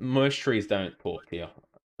 Like most trees don't talk here,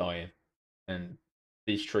 Diane, and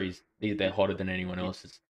these trees they're hotter than anyone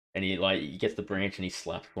else's. And he gets the branch and he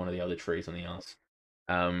slaps one of the other trees on the ass.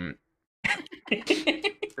 The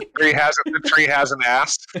tree has an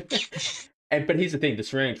ass. But here's the thing: the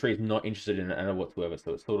surrounding tree is not interested in it whatsoever.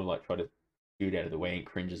 So it's sort of like try to shoot out of the way and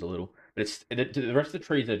cringes a little. But the rest of the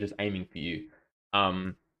trees are just aiming for you.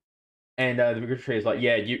 And the bigger tree is like,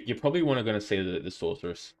 yeah, you probably want to go and see the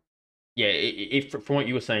sorceress. Yeah, if from what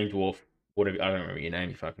you were saying, dwarf, whatever, I don't remember your name.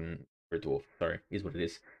 You fucking dwarf. Sorry, is what it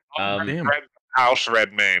is. Damn. House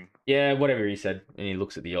Redmayne. Yeah, whatever he said, and he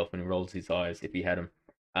looks at the elf and he rolls his eyes if he had him.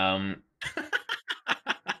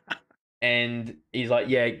 And he's like,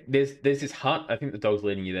 yeah, there's this hut. I think the dog's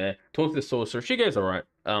leading you there. Talk to the sorcerer. She goes all right.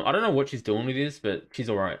 I don't know what she's doing with this, but she's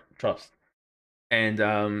all right. Trust. And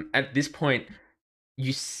at this point,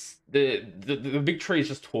 the big tree is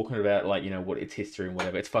just talking about like what its history and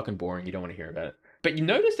whatever. It's fucking boring. You don't want to hear about it. But you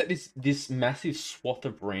notice that this massive swath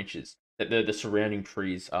of branches that the surrounding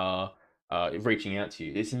trees are reaching out to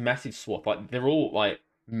you. This massive swath, like they're all like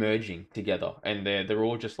merging together, and they're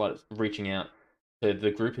all just like reaching out to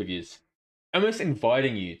the group of yous, almost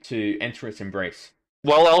inviting you to enter its embrace.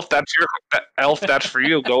 Well, Elf, that's for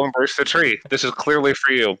you. Go embrace the tree. This is clearly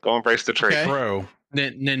for you. Go embrace the tree. Okay. Bro.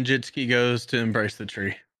 Ninjitski goes to embrace the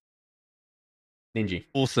tree. Ninji,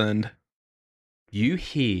 Full send. you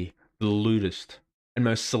hear the lewdest and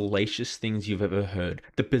most salacious things you've ever heard.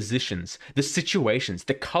 The positions, the situations,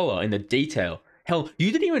 the color, and the detail. Hell,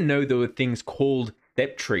 you didn't even know there were things called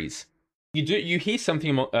step trees. You hear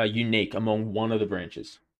something unique among one of the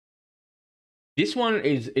branches. This one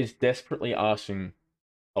is desperately asking,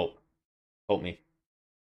 help me.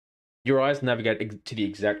 Your eyes navigate to the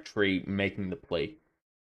exact tree making the plea.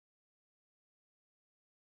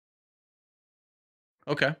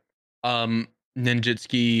 Okay.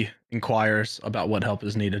 Ninjitski inquires about what help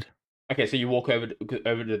is needed. Okay, so you walk over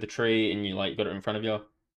to the tree and you like got it in front of you.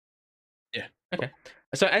 Yeah. Okay.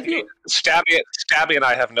 So as you Stabby and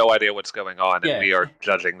I have no idea what's going on, Yeah. and we are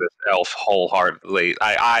judging this elf wholeheartedly.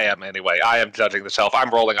 I am anyway. I am judging this elf. I'm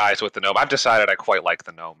rolling eyes with the gnome. I've decided I quite like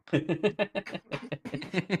the gnome.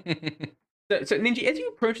 So Ninja, as you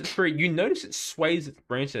approach the tree, you notice it sways its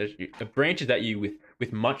branches at you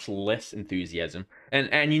with much less enthusiasm,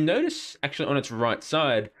 and you notice actually on its right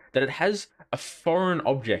side that it has a foreign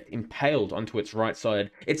object impaled onto its right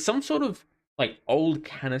side. It's some sort of like old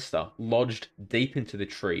canister lodged deep into the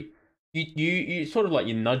tree. You sort of like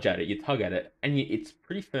you nudge at it, you tug at it, and it's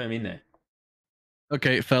pretty firm in there.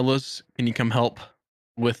 Okay, fellas, can you come help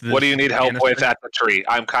with this? What do you need help canister? with at the tree?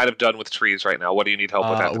 I'm kind of done with trees right now. What do you need help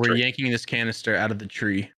with at the We're tree? yanking this canister out of the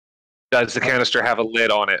tree. Does the canister have a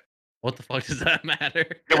lid on it? What the fuck does that matter?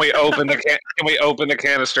 Can we open the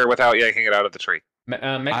canister without yanking it out of the tree?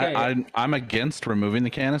 I'm against removing the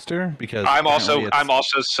canister because I'm apparently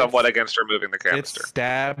also somewhat against removing the it's canister.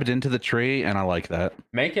 stabbed into the tree, and I like that.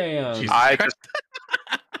 Make a Jesus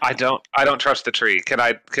I don't trust the tree.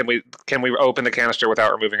 Can we open the canister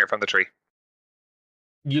without removing it from the tree?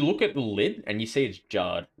 you look at the lid and you see it's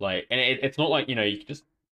jarred, like, and it's not like you can just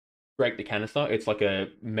break the canister. It's like a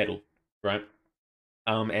metal, right?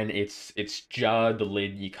 And it's jarred. The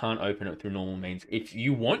lid, you can't open it through normal means. If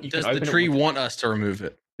you want, you Does can the open tree it with, want us to remove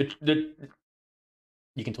it?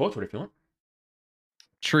 you can talk to it if you want.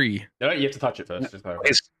 Tree. No, you have to touch it first. Just clarify.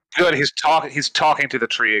 He's good. He's talking to the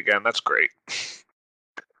tree again. That's great.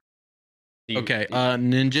 Okay.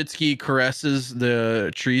 Ninjitski caresses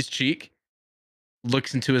the tree's cheek,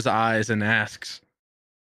 looks into his eyes, and asks,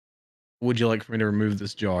 "Would you like for me to remove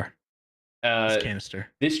this jar, this canister?"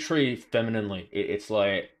 This tree, femininely, it's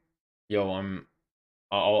like, yo,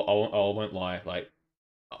 I won't lie. Like,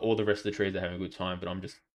 all the rest of the trees are having a good time, but I'm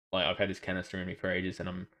just like, I've had this canister in me for ages, and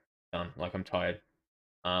I'm done. Like, I'm tired.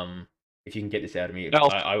 If you can get this out of me,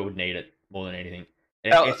 I would need it more than anything.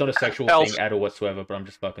 And it's not a sexual thing at all whatsoever, but I'm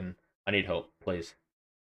just fucking. I need help, please.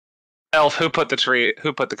 Elf, who put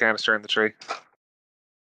the canister in the tree?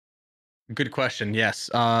 Good question. Yes.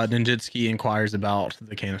 Ninjitski inquires about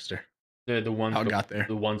the canister. The ones How it got there.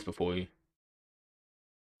 The ones before you.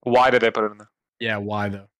 Why did they put it in there? Yeah. Why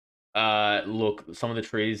though? Look, some of the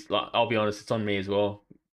trees. I'll be honest, it's on me as well.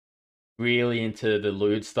 Really into the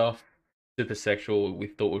lewd stuff, super sexual. We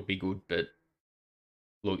thought would be good, but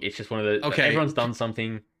look, it's just one of the. Okay. Everyone's done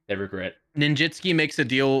something they regret. Ninjitski makes a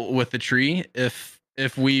deal with the tree. If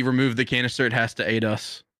we remove the canister, it has to aid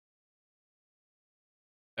us.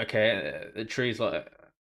 Okay, the tree's like,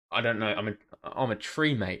 I don't know. I'm a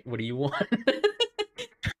tree, mate. What do you want?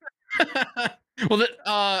 Well,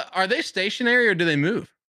 are they stationary or do they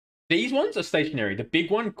move? These ones are stationary. The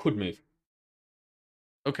big one could move.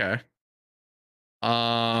 Okay.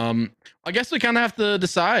 I guess we kind of have to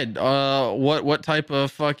decide. What type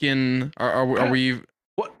of fucking are we?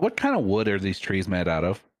 What kind of wood are these trees made out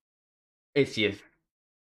of? It's your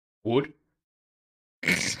wood.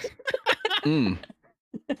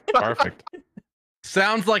 Perfect.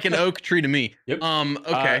 Sounds like an oak tree to me. Yep.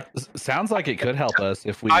 Okay. Sounds like it could help us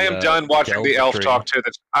if we. I am done watching the elf talk to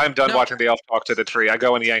the. I'm done No. watching the elf talk to the tree. I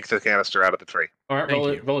go and yank the canister out of the tree. All right, Thank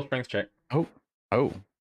you. roll a strength check. Oh,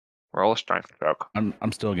 Roll a strength check.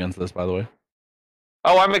 I'm still against this, by the way.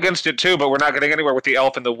 Oh, I'm against it too, but we're not getting anywhere with the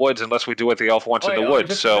elf in the woods unless we do what the elf wants in the woods.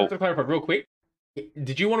 Just So to clarify real quick,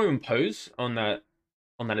 did you want to impose on that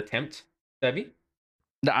attempt, Stabby?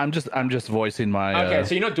 No, I'm just voicing my. Okay,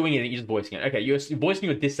 so you're not doing anything, you're just voicing it. Okay, you're voicing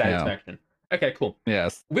your dissatisfaction. Okay, cool.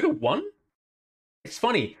 Yes. With a 1, it's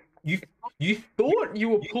funny. You thought you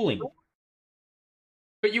were pulling,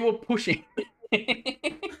 but you were pushing.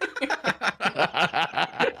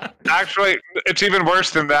 actually, it's even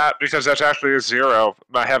worse than that because that's actually a 0.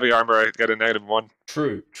 My heavy armor, I get a -1.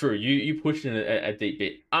 True. You pushed in a deep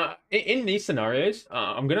bit. In these scenarios,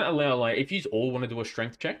 I'm gonna allow, like, if you all want to do a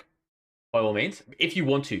strength check, by all means, if you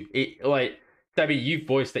want to. Stabby, you've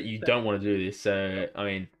voiced that you don't want to do this, so I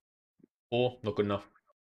mean, 4, not good enough.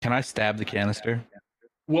 Can I stab the canister?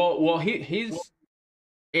 Well, like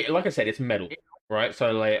I said, it's metal, right?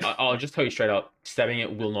 So like, I'll just tell you straight up, stabbing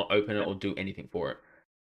it will not open it or do anything for it.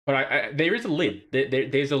 But there is a lid.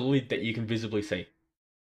 There's a lid that you can visibly see.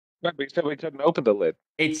 Right, but you said we couldn't open the lid.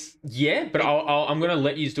 But I'm gonna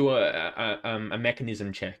let you do a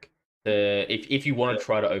mechanism check. If you want to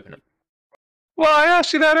try to open it. Well, I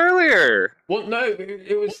asked you that earlier. Well, no,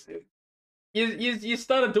 it was you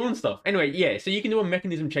started doing stuff. Anyway, yeah. So you can do a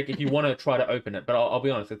mechanism check if you want to try to open it. But I'll be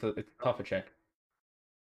honest, it's a tougher check.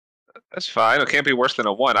 That's fine. It can't be worse than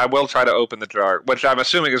a 1. I will try to open the jar, which I'm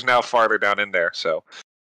assuming is now farther down in there. So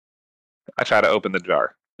I try to open the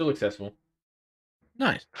jar. Still accessible.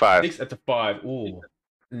 Nice. 5. 6, that's a 5. Ooh.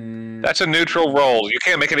 That's a neutral roll. You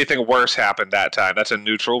can't make anything worse happen that time. That's a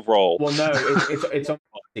neutral roll. Well, no, it's on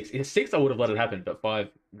 6. It's 6, I would have let it happen, but 5,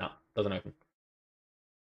 no, doesn't open.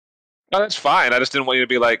 No, that's fine. I just didn't want you to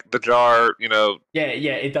be like the jar, Yeah,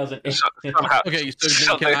 it doesn't. Somehow, Okay,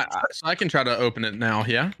 so I can try to open it now.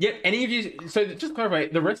 Yeah. Yeah, any of you. So just to clarify,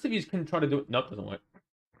 the rest of you can try to do it. Nope, doesn't work.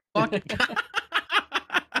 Fuck.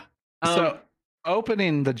 So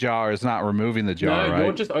opening the jar is not removing the jar, no, right?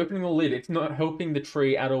 you're just opening the lid. It's not helping the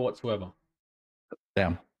tree at all whatsoever.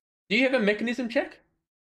 Damn. Do you have a mechanism check?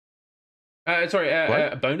 A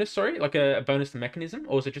bonus. Sorry, like a bonus to mechanism,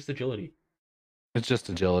 or is it just agility? It's just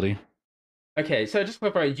agility. Okay, so just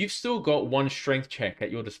to clarify, you've still got 1 strength check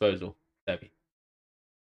at your disposal, Stabby.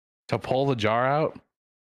 To pull the jar out?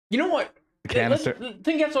 You know what? The canister? Let's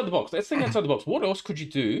think outside the box. Let's think outside the box. What else could you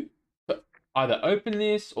do to either open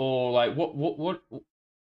this or like what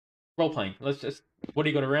role playing? Let's just what do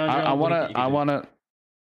you got around you? I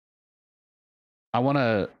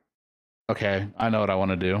wanna okay, I know what I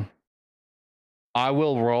wanna do. I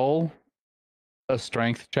will roll a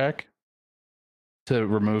strength check to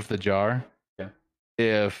remove the jar. Yeah.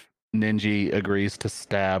 If Ninji agrees to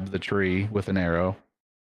stab the tree with an arrow.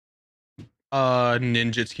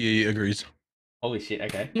 Ninjitski agrees. Holy shit,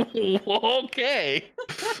 okay. Okay.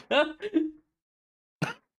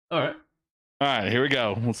 Alright. Alright, here we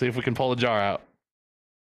go. Let's see if we can pull the jar out.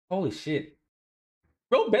 Holy shit.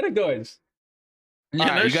 Roll better, guys. Yeah,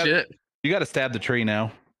 Alright, no you shit. You gotta stab the tree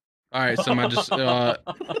now. All right, so am I just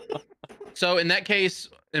so in that case,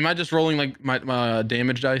 am I just rolling like my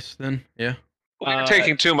damage dice then? Yeah. We are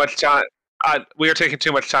taking too much time. We are taking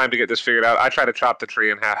too much time to get this figured out. I try to chop the tree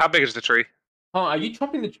in half. How big is the tree? Oh, are you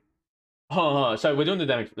chopping the? Oh, so we're doing the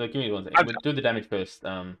damage. Give me 1 second. We're doing the damage first.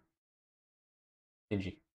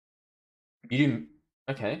 Ninji. You didn't.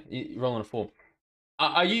 Okay, you're rolling a 4.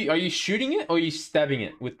 Are you shooting it or are you stabbing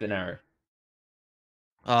it with an arrow?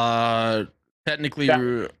 Technically,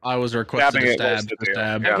 I was requested to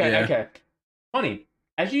stab. Okay. Funny.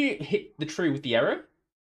 As you hit the tree with the arrow,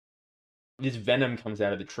 this venom comes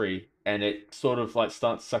out of the tree, and it sort of like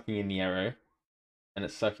starts sucking in the arrow, and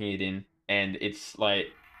it's sucking it in, and it's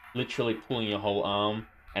like literally pulling your whole arm,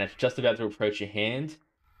 and it's just about to approach your hand,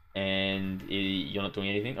 and you're not doing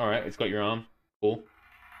anything. All right, it's got your arm. Cool.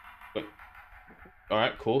 All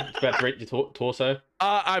right, cool. It's about to reach your torso.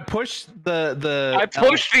 I pushed the I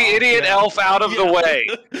pushed the idiot elf out of the way.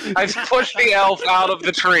 I pushed the elf out of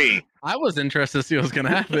the tree. I was interested to see what was gonna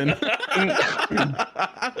happen.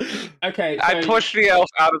 Okay, so, I pushed the elf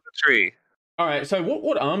out of the tree. all right. So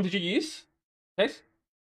what arm did you use? Case?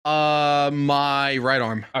 My right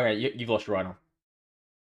arm. Okay, you've lost your right arm.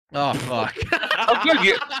 Oh fuck. Oh,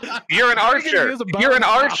 good. You're an archer. You're an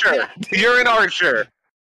archer. You're an archer.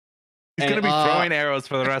 He's gonna be throwing arrows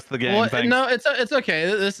for the rest of the game. Well, thanks. no, it's okay.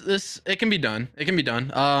 This it can be done. It can be done.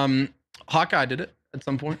 Hawkeye did it at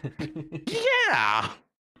some point. Yeah.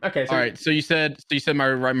 Okay. So, All right. So you said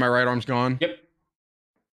my right arm's gone. Yep.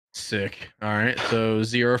 Sick. All right. So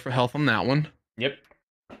 0 for health on that one. Yep.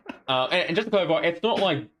 And just to clarify, it's not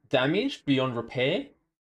like damaged beyond repair.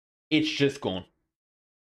 It's just gone.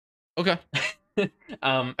 Okay.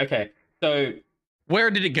 Okay. So Where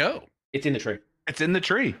did it go? it's in the tree. It's in the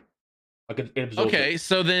tree. Like it absorbs Okay. it.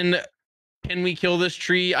 So then, can we kill this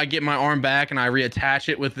tree? I get my arm back and I reattach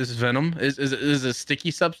it with this venom. Is it a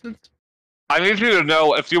sticky substance? I need you to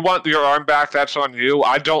know, if you want your arm back, that's on you.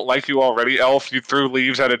 I don't like you already, Elf. You threw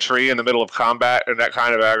leaves at a tree in the middle of combat, and that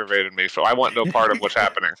kind of aggravated me, so I want no part of what's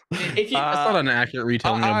happening. If you, That's not an accurate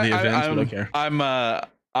retelling of the events, but okay. I'm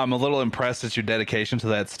a little impressed at your dedication to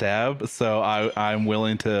that stab, so I'm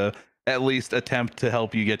willing to at least attempt to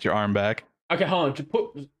help you get your arm back. okay, hold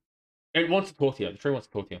on. It wants to talk to you. The tree wants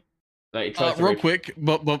to talk to you. Like, it tries to Real reach- quick,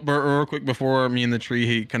 but real quick before me and the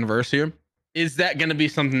tree converse here, is that going to be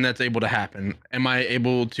something that's able to happen? Am I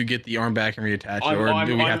able to get the arm back and reattach it, or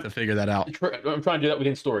do we have to figure that out? I'm trying to do that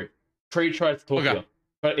within story. Tree tries to talk to you,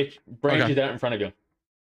 but it branches out in front of you.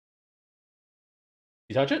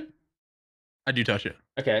 You touch it? I do touch it.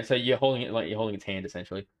 Okay, so you're holding it like you're holding its hand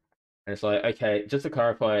essentially, and it's like, okay, just to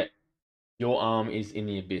clarify, your arm is in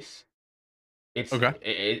the abyss. It's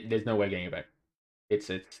Okay. There's no way getting it back.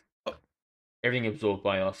 It's everything absorbed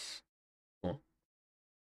by us. Cool.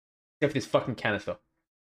 Except for this fucking canister.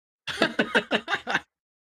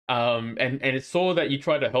 And it saw that you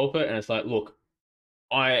tried to help it, and it's like, look,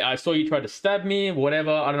 I saw you tried to stab me,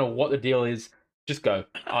 whatever. I don't know what the deal is. Just go.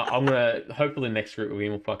 I'm gonna hopefully the next group will be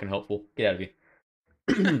more fucking helpful. Get out of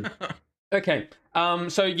here. Okay.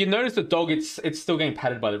 So you notice the dog. It's still getting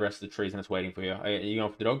patted by the rest of the trees, and it's waiting for you. Are you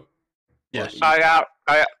going for the dog? Yes.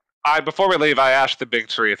 I before we leave, I asked the big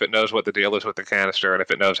tree if it knows what the deal is with the canister and if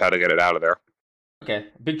it knows how to get it out of there. Okay,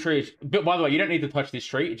 big tree. But by the way, you don't need to touch this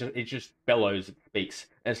tree. It just bellows, it speaks.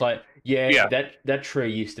 And it's like, yeah. That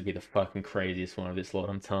tree used to be the fucking craziest one of this lot.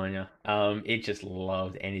 I'm telling you. It just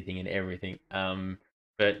loved anything and everything.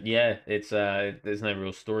 But yeah, it's there's no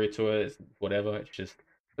real story to it. It's whatever. It's just.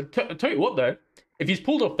 But tell you what though, if he's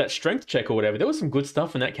pulled off that strength check or whatever, there was some good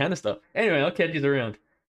stuff in that canister. Anyway, I'll catch you around.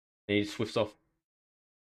 And he swifts off.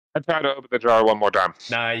 I try to open the jar one more time.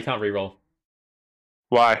 Nah, you can't re-roll.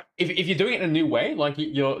 Why? If you're doing it in a new way, like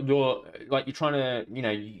you're like you're trying to,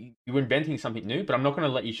 you're inventing something new, but I'm not going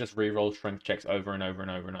to let you just re-roll strength checks over and over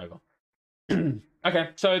and over and over. Okay,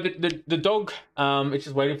 so the dog, it's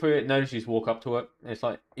just waiting for you. It notices you just walk up to it. And it's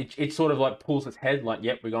like it sort of like pulls its head, like,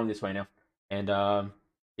 yep, we're going this way now, and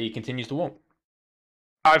he continues to walk.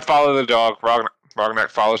 I follow the dog. Rognak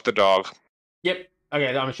follows the dog. Yep.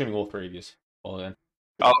 Okay, I'm assuming all three of you follow then.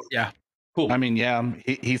 Oh yeah. Cool. I mean, yeah,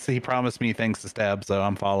 he promised me things to stab, so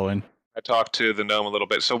I'm following. I talked to the gnome a little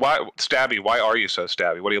bit. So why, Stabby, why are you so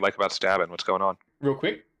stabby? What do you like about stabbing? What's going on? Real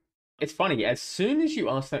quick, it's funny. As soon as you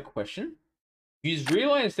ask that question, you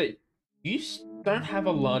realize that you don't have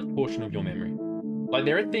a large portion of your memory. Like,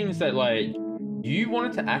 there are things that, like, you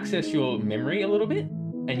wanted to access your memory a little bit,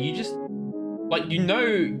 and you just, like, you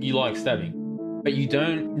like stabbing, but you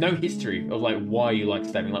don't know history of, like, why you like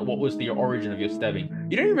stabbing. Like, what was the origin of your stabbing?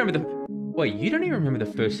 You don't even remember you don't even remember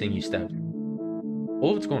the first thing you stabbed.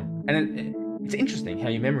 All of it's gone. And it's interesting how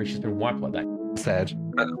your memory's just been wiped like that. Sad.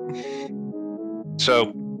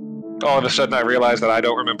 So, all of a sudden I realized that I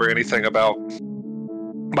don't remember anything about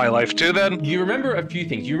my life too then? You remember a few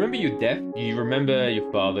things. You remember your death, you remember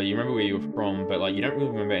your father, you remember where you were from, but, like, you don't really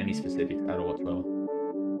remember any specifics at all whatsoever.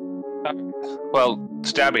 Well,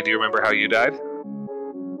 Stabby, do you remember how you died?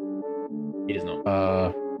 He does not.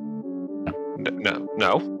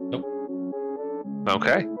 No. Nope.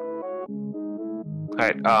 Okay.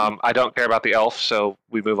 Alright, I don't care about the elf, so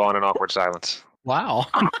we move on in awkward silence. Wow.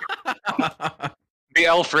 The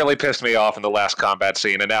elf really pissed me off in the last combat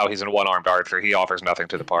scene, and now he's an one-armed archer. He offers nothing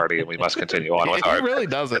to the party, and we must continue on with He our... really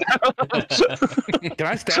doesn't. Can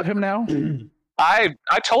I stab him now? I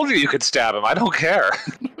told you could stab him. I don't care.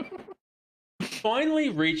 Finally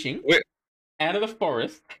reaching out of the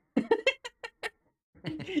forest,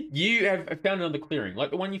 you have found another clearing,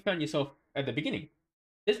 like the one you found yourself at the beginning.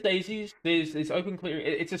 There's daisies, there's this open clearing.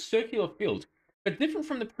 It's a circular field, but different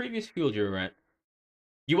from the previous field you were at.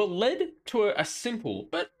 You are led to a simple,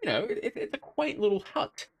 but it's a quaint little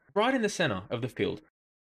hut right in the center of the field.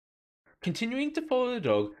 Continuing to follow the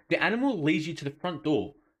dog, the animal leads you to the front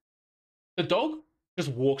door. The dog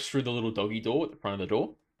just walks through the little doggy door at the front of the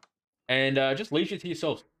door, and just leads you to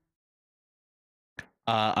yourselves.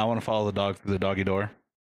 I want to follow the dog through the doggy door.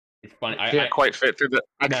 It's funny. I can't quite fit through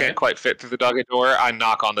the doggy door. I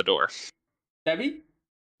knock on the door. Stabby,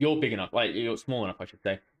 you're big enough. Like, you're small enough, I should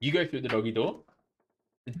say. You go through the doggy door.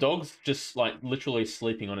 The dog's just, like, literally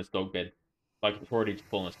sleeping on its dog bed. Like, it's already just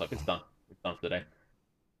fallen asleep. It's done. It's done for the day.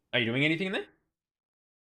 Are you doing anything in there?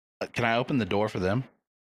 Can I open the door for them?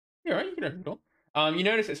 Yeah, right. You can open the door. You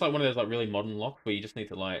notice it's like one of those like really modern locks where you just need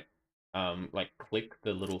to like click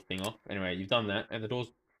the little thing off. Anyway, you've done that, and the door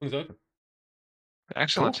swings open.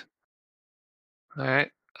 Excellent. Cool. All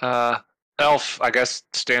right. Elf, I guess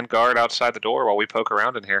stand guard outside the door while we poke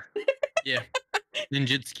around in here. Yeah.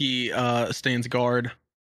 Ninjitski stands guard.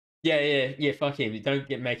 Yeah. Fuck him. Don't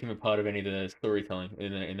make him a part of any of the storytelling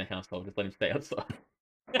in the household. Just let him stay outside.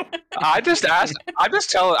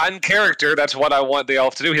 I'm in character. That's what I want the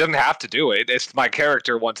elf to do. He doesn't have to do it. It's my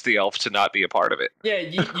character wants the elf to not be a part of it. Yeah,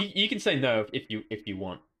 you can say no if you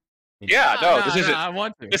want. Yeah, no, this isn't. I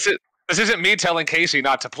want to. This isn't me telling Casey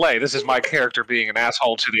not to play. This is my character being an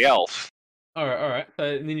asshole to the elf. All right.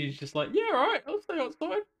 So then you're just like, yeah, all right. I'll stay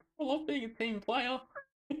outside. I love being a team player.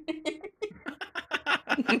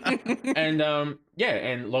 And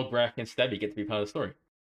and Logbrak and Stabby get to be part of the story.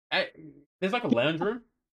 There's like a lounge room.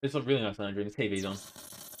 It's a really nice lounge room. The TV's on.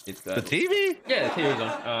 It's the TV? Yeah, the TV's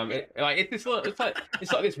on.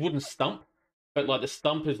 It's like this wooden stump, but like the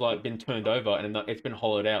stump has like been turned over and it's been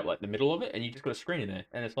hollowed out like the middle of it, and you just got a screen in there,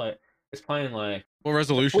 and it's playing like. What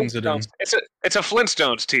resolution is it in? It's a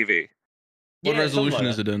Flintstones TV. What resolution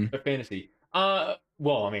is it in? A fantasy. Well,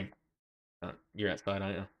 I mean, you're outside,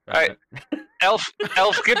 aren't you? Right. Elf,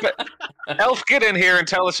 get in here and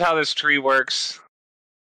tell us how this tree works.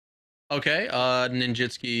 Okay,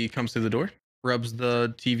 Ninjitski comes through the door, rubs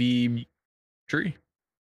the TV tree.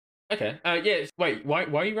 Okay. Yeah. Wait. Why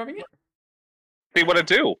are you rubbing it? See what it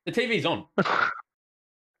do. The TV's on.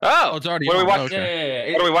 Oh, it's already what on. are we watching? Okay.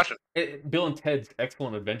 Yeah. What are we watching? Bill and Ted's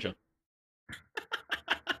Excellent Adventure.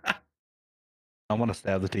 I want to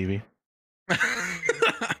stab the TV.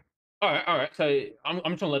 All right. So I'm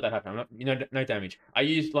just gonna let that happen. No damage. Are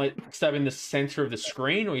you like stabbing the center of the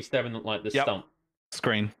screen, or are you stabbing like the stump?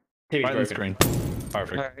 Screen. TV's right on the broken. screen.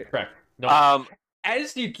 Perfect. Right. Correct. No.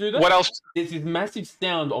 As you do that, What else? there's this massive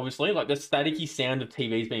sound, obviously, like the staticky sound of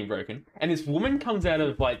TVs being broken, and this woman comes out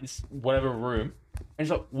of like this whatever room, and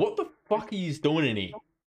she's like, "What the fuck are you doing in here?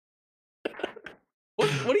 What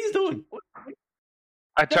are you doing?"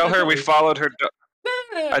 I tell her we followed her.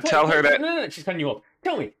 No, tell her that. No, she's cutting you off.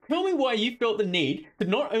 Tell me why you felt the need to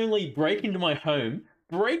not only break into my home,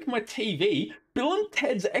 break my TV. Bill and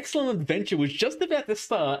Ted's Excellent Adventure was just about to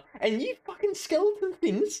start, and you fucking skeleton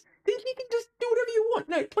things think you can just do whatever you want.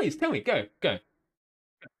 No, please tell me. Go.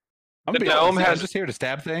 I'm just here to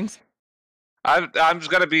stab things. I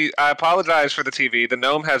apologize for the TV. The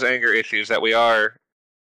gnome has anger issues that we are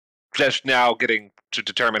just now getting to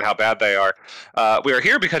determine how bad they are. We are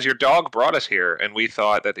here because your dog brought us here, and we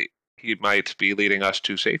thought that he might be leading us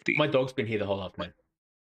to safety. My dog's been here the whole afternoon.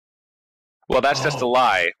 Well, that's just a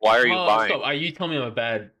lie. Why are you lying? Stop. Are you telling me I'm a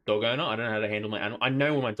bad dog owner? I don't know how to handle my animal. I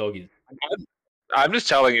know where my dog is. I'm just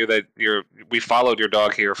telling you that we followed your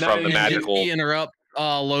dog here from the magical. He interrupts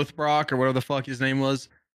Lothbrak or whatever the fuck his name was,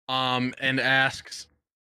 and asks,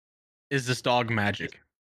 "Is this dog magic?"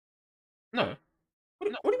 No. What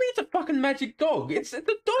do you mean it's a fucking magic dog? It's a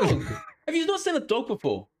dog. Have you not seen a dog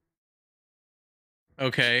before?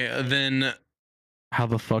 Okay, then how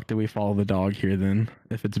the fuck do we follow the dog here then?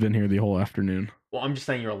 If it's been here the whole afternoon. Well, I'm just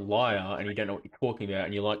saying you're a liar and you don't know what you're talking about,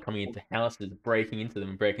 and you like coming into houses, breaking into them,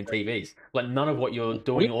 and breaking TVs. Like none of what you're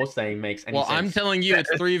doing or saying makes any sense. Well, I'm telling you, it's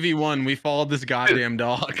 3v1. We followed this goddamn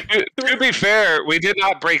dog. To be fair, we did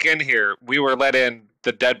not break in here. We were let in.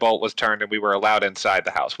 The deadbolt was turned, and we were allowed inside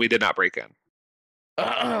the house. We did not break in.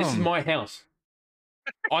 This is my house.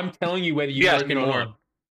 I'm telling you whether you broke in or not.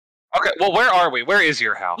 Okay, well, where are we? Where is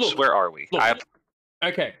your house? Look, where are we?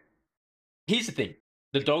 Okay, here's the thing.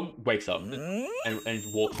 The dog wakes up and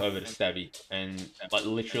walks over to Stabby and like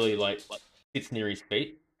literally like sits near his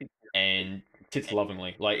feet and sits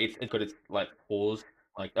lovingly. Like it's got its like paws,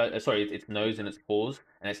 like its nose and its paws,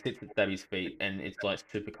 and it sits at Stabby's feet, and it's like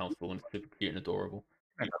super comfortable and super cute and adorable.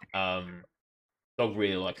 Dog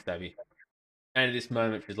really likes Stabby. And at this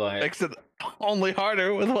moment, she's like, makes it only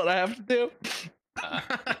harder with what I have to do.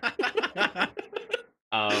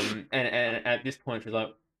 And at this point, she's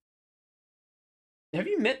like, "Have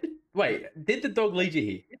you met Wait, did the dog lead you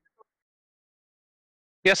here?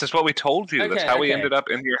 Yes, that's what we told you. That's Okay, how we okay. ended up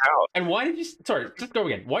in your house. And why did you? Sorry, just go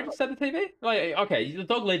again. Why did you stab the TV? Like, okay, the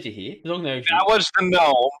dog led you here. The dog knows you. That was the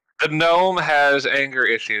gnome. The gnome has anger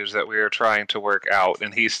issues that we are trying to work out,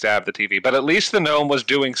 and he stabbed the TV. But at least the gnome was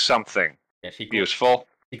doing something Yeah, she useful.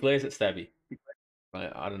 She glares at Stabby.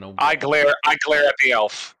 I don't know. I glare at the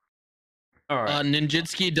elf. All right.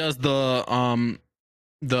 Ninjitski does the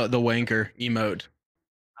wanker emote.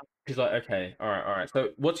 She's like, okay, all right. So,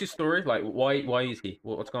 what's your story? Like, why is he?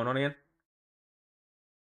 What's going on again?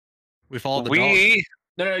 We followed the dog.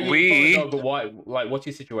 No, you we follow the dog, but why? Like, what's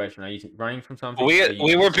your situation? Are you running from something?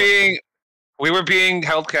 we were being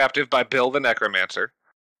held captive by Bill the Necromancer.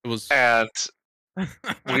 It was, and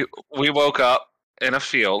we woke up in a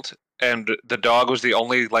field, and the dog was the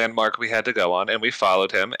only landmark we had to go on, and we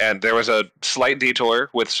followed him, and there was a slight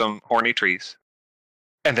detour with some horny trees,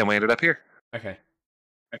 and then we ended up here. Okay.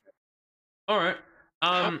 All right.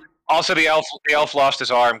 Also, the elf lost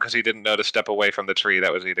his arm because he didn't know to step away from the tree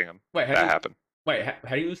that was eating him. Wait, that happened. Wait,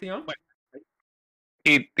 how do you lose the arm?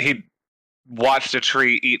 He watched a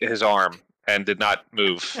tree eat his arm and did not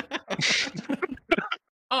move.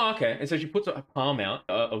 Oh, okay. And so she puts a palm out.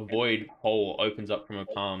 A void hole opens up from her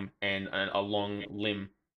palm, and a long limb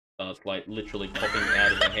starts like literally popping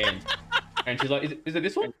out of her hand. And she's like, "Is it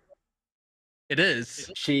this one?" it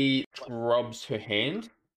is. She rubs her hand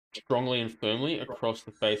strongly and firmly across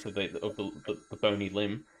the face of the bony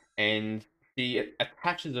limb, and she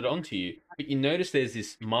attaches it onto you. But you notice there's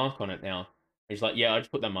this mark on it now. And she's like, "Yeah, I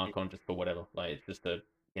just put that mark on just for whatever. Like, it's just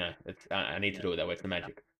it's I need to do it that way. It's the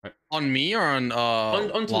magic." Right? On me or on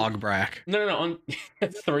Logbrak? No, on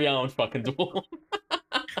it's 3-armed fucking dwarf.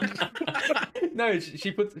 No, she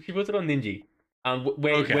puts it on Ninji,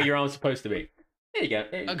 where your arm's supposed to be. There you go.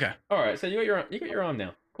 Okay. All right. So you got your arm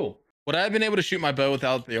now. Cool. Would I have been able to shoot my bow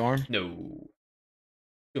without the arm? No.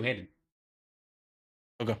 Two-handed.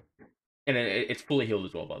 Okay. And it's fully healed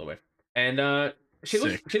as well, by the way. And she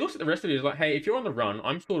looks at the rest of you as like, hey, if you're on the run,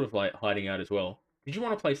 I'm sort of like hiding out as well. Did you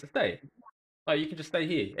want a place to stay? Like, you can just stay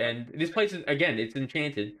here. And this place is, again, it's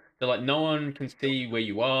enchanted. So like no one can see where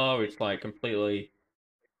you are. It's like completely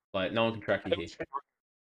like no one can track you here.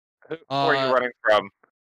 Who are you running from?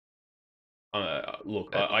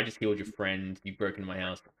 Look, I just healed your friend. You broke into my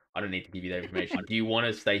house. I don't need to give you that information. Do you want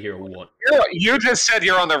to stay here or what? You just said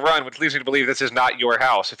you're on the run, which leads me to believe this is not your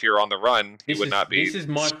house. If you're on the run, you would not be. This is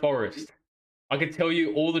my forest. I can tell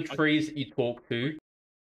you all the trees that you talk to,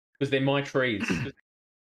 because they're my trees.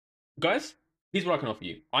 Guys, here's what I can offer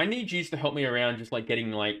you. I need you to help me around, just like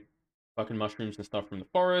getting like fucking mushrooms and stuff from the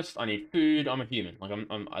forest. I need food. I'm a human. Like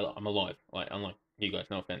I'm alive. Like unlike you guys.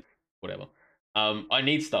 No offense. Whatever. I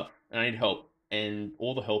need stuff and I need help, and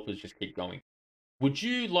all the helpers just keep going. Would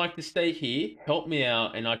you like to stay here, help me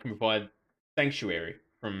out, and I can provide sanctuary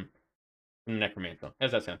from the Necromancer?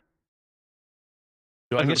 How's that sound?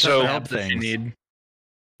 Do I get So- some help that you need?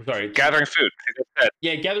 Sorry, Gathering food. Like I said.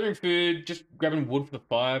 yeah, gathering food, just grabbing wood for the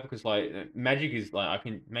fire, because like magic is like I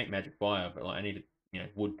can make magic fire, but like I need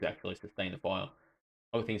wood to actually sustain the fire.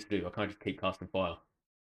 Other things to do. I can't just keep casting fire.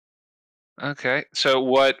 Okay. So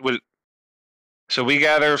So we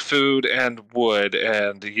gather food and wood,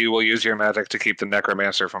 and you will use your magic to keep the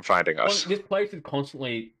necromancer from finding us. This place is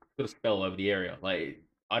constantly got a spell over the area. Like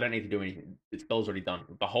I don't need to do anything. The spell's already done.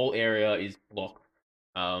 The whole area is blocked.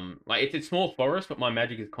 Like it's a small forest, but my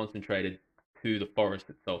magic is concentrated to the forest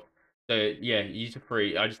itself. So yeah, use it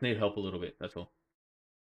free. I just need help a little bit. That's all.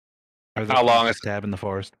 Are there How long things is- to stab in the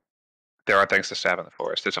forest? There are things to stab in the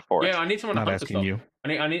forest. It's a forest. Yeah, I need someone to Not hunt the asking stuff. you.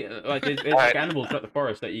 I need like there's like animals throughout the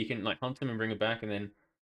forest that you can like hunt them and bring it back, and then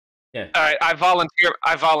yeah. All right, I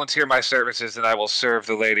volunteer my services, and I will serve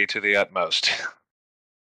the lady to the utmost.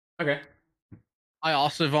 Okay. I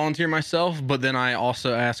also volunteer myself, but then I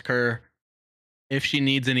also ask her if she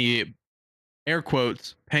needs any air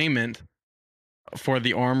quotes payment for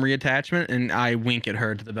the arm reattachment, and I wink at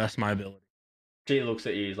her to the best of my ability. She looks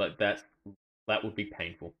at you. He's like, that would be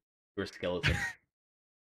painful. You're a skeleton.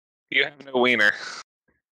 You have no wiener.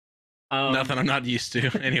 Nothing I'm not used to,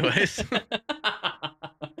 anyways.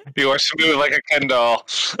 You are smooth like a Ken doll.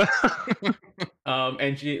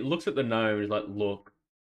 And she looks at the gnome and is like, look,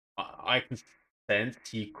 I can sense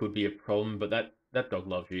you could be a problem, but that dog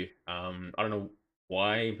loves you. I don't know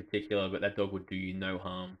why in particular, but that dog would do you no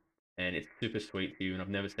harm. And it's super sweet to you, and I've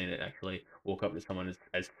never seen it actually walk up to someone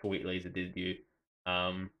as sweetly as it did you.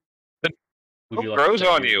 Who grows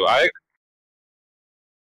on you?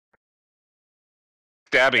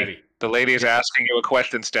 Stabby. The lady is asking you a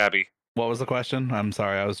question, Stabby. What was the question? I'm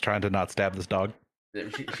sorry, I was trying to not stab this dog.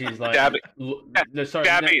 She's like, Stabby. no, sorry,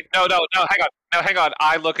 Stabby. No, hang on.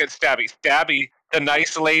 I look at Stabby. Stabby, the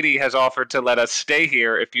nice lady has offered to let us stay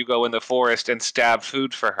here if you go in the forest and stab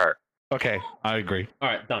food for her. Okay, I agree. All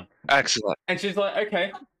right, done. Excellent. And she's like,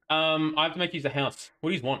 okay, I have to make you a house.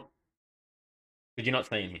 What do you want? Did you not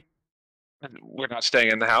stay in here? We're not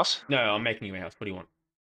staying in the house? No, I'm making you a house. What do you want?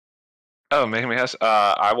 Oh, making me a house?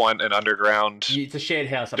 I want an underground... It's a shared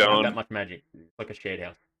house. I don't have that much magic. It's like a shared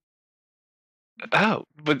house. Oh,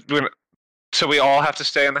 but so we all have to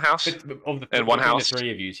stay in the house? In one house? The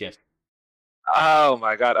 3 of you, yes. Oh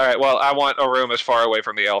my god. Alright, well, I want a room as far away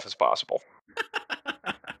from the elf as possible.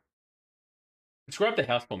 Describe the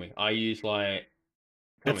house for me. I use like...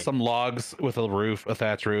 It's some logs with a roof, a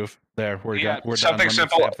thatch roof. There, we're done. Something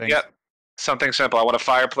simple. Yeah, something simple. I want a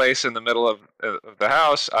fireplace in the middle of the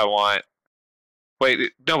house. I want...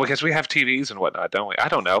 Wait, no, because we have TVs and whatnot, don't we? I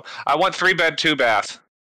don't know. I want 3-bed, 2-bath.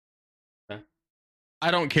 I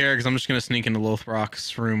don't care because I'm just gonna sneak into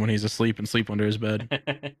Lothrock's room when he's asleep and sleep under his bed.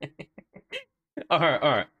 all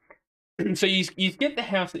right. So you get the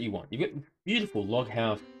house that you want. You get a beautiful log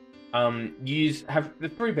house. You have the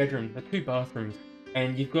 3 bedrooms, the 2 bathrooms,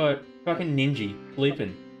 and you've got fucking Ninja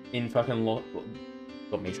sleeping in fucking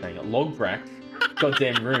Logbrak's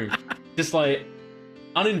goddamn room, just like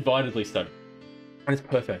uninvitedly so, and it's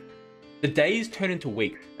perfect. The days turn into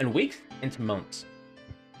weeks, and weeks into months.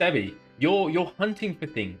 Stabby, you're hunting for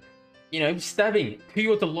things, stabbing to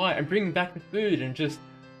your delight and bringing back the food and just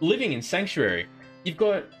living in sanctuary. You've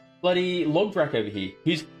got bloody Logbrak over here,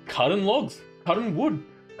 who's cutting logs, cutting wood,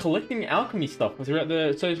 collecting alchemy stuff throughout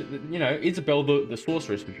Isabel the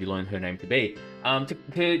sorceress, which you learned her name to be,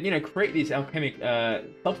 to create these alchemic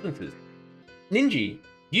substances. Ninji,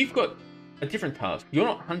 you've got a different task. You're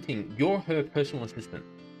not hunting, you're her personal assistant.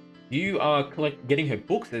 You are getting her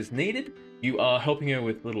books as needed. You are helping her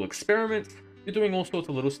with little experiments. You're doing all sorts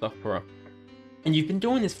of little stuff for her. And you've been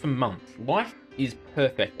doing this for months. Life is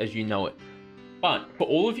perfect as you know it. But for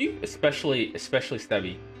all of you, especially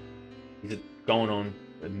Stabby, he's going on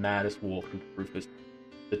the maddest walk with Rufus,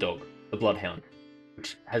 the dog, the bloodhound,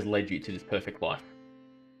 which has led you to this perfect life.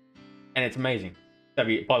 And it's amazing.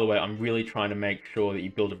 Stabby, by the way, I'm really trying to make sure that you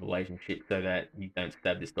build a relationship so that you don't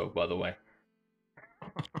stab this dog, by the way.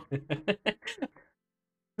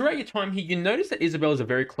 Throughout your time here, you notice that Isabel is a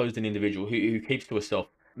very closed-in individual who keeps to herself.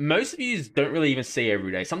 Most of you don't really even see her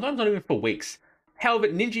every day, sometimes not even for weeks. However,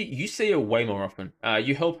 Ninja, you see her way more often.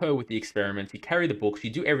 You help her with the experiments, you carry the books, you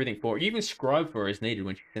do everything for her, you even scribe for her as needed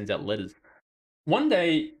when she sends out letters. One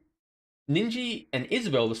day, Ninja and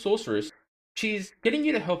Isabel, the sorceress, she's getting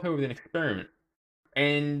you to help her with an experiment.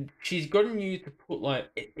 And she's gotten you to put,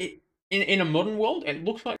 in a modern world, it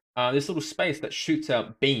looks like this little space that shoots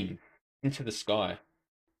out beams into the sky.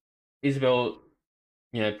 Isabel,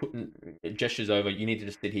 putting gestures over, you need to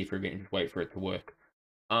just sit here for a bit and just wait for it to work.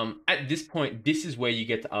 At this point, this is where you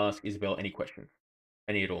get to ask Isabel any questions.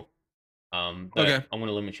 Any at all. Okay. I'm going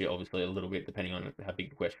to limit you, obviously, a little bit, depending on how big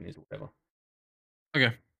the question is or whatever.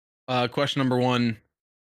 Okay. Question number 1.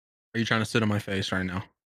 Are you trying to sit on my face right now?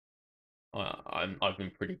 I've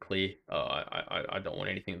been pretty clear. I don't want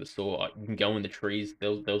anything of the sort. You can go in the trees.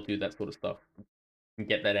 They'll do that sort of stuff. You can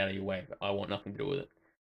get that out of your way. But I want nothing to do with it.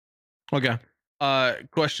 Okay.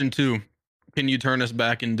 Question 2. Can you turn us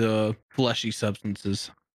back into fleshy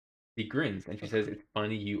substances? She grins and she says, "It's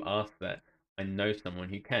funny you ask that. I know someone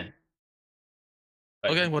who can."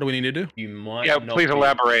 But okay. What do we need to do? You might. Yeah, please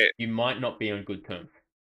elaborate. You might not be on good terms.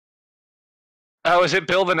 Oh, is it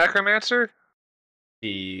Bill the Necromancer?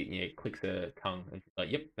 She clicks her tongue and she's like,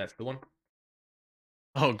 "Yep, that's the one."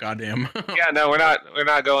 Oh goddamn! Yeah, no, we're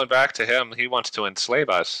not going back to him. He wants to enslave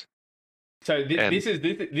us. So this is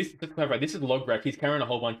to clarify. This is Logbrak. He's carrying a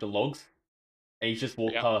whole bunch of logs, and he's just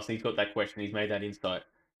walked past. And he's got that question. He's made that insight,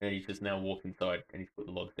 and he's just now walked inside and he's put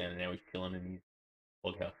the logs down, and now he's chilling in his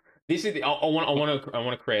log house. This is I want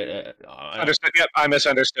to create a. Understood. Yep, I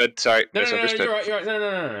misunderstood. Sorry, no, misunderstood. No, you're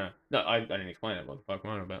right. No, I didn't explain it. What the fuck am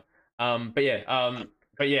I on about?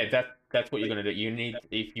 But yeah, that's what you're gonna do. You need,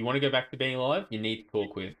 if you want to go back to being alive, you need to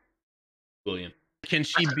talk with William. Can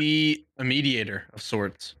she be a mediator of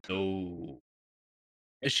sorts? No.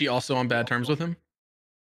 Is she also on bad terms with him?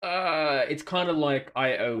 It's kind of like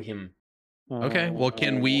I owe him. Okay. Well,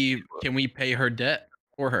 can we pay her debt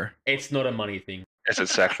for her? It's not a money thing. Is it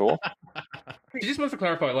sexual? She just wants to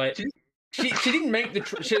clarify. Like, she didn't make the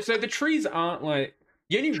so the trees aren't like,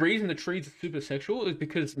 the only reason the trees are super sexual is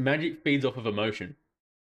because magic feeds off of emotion,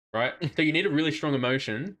 right? So you need a really strong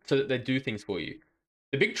emotion so that they do things for you.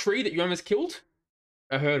 The big tree that you almost killed,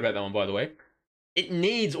 I heard about that one, by the way. It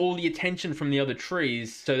needs all the attention from the other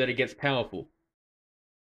trees so that it gets powerful.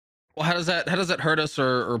 Well, how does that hurt us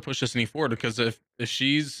or push us any forward? Because if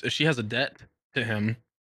she has a debt to him,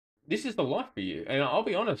 This is the life for you. And I'll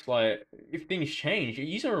be honest, like, if things change,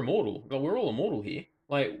 you are immortal. Like, we're all immortal here.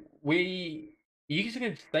 Like, you just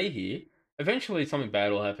gonna stay here. Eventually, something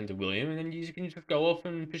bad will happen to William, and then you can just go off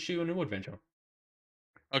and pursue a new adventure.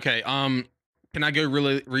 okay. Can I go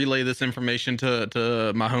relay this information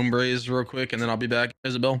to my hombres real quick, and then I'll be back,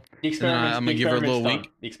 Isabel. The And then I'm gonna give her a little done.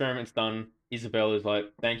 wink. The experiment's done. Isabel is like,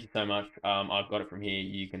 thank you so much. I've got it from here.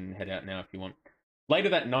 You can head out now if you want. Later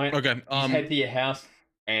that night, Okay. you head to your house,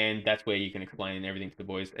 and that's where you can explain everything to the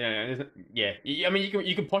boys. Yeah, I mean,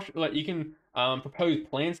 you can propose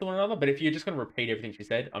plans to one another, but if you're just going to repeat everything she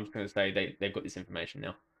said, I'm just going to say they've got this information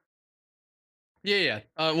now. Yeah.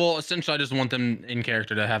 Well, essentially, I just want them in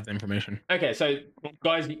character to have the information. Okay, so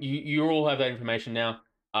guys, you all have that information now.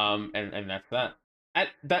 And that's that. At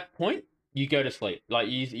that point, you go to sleep. Like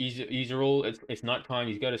you are all. It's nighttime.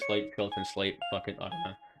 You go to sleep. Skeleton sleep. Fuck it. I don't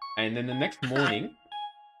know. And then the next morning,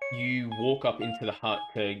 you walk up into the hut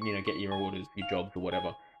to get your orders, your jobs, or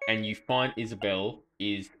whatever, and you find Isabel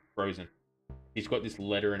is frozen. She's got this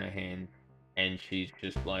letter in her hand, and she's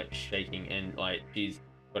just like shaking, and like she's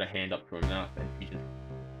got a hand up to her mouth, and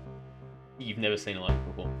you've never seen her like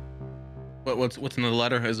this before. What's in the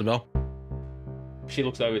letter, Isabel? She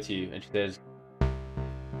looks over to you and she says,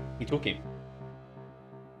 "He took him.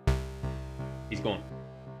 He's gone."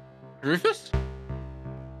 Rufus?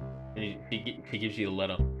 And she gives you the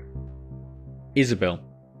letter. Isabel,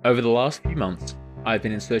 over the last few months, I've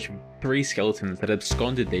been in search of 3 skeletons that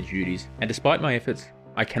absconded their duties, and despite my efforts,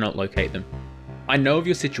 I cannot locate them. I know of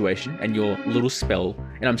your situation and your little spell,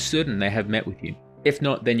 and I'm certain they have met with you. If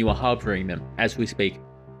not, then you are harboring them as we speak.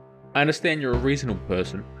 I understand you're a reasonable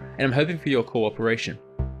person, and I'm hoping for your cooperation.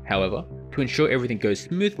 However, to ensure everything goes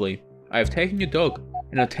smoothly, I have taken your dog,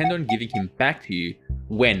 and I intend on giving him back to you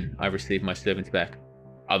when I receive my servants back.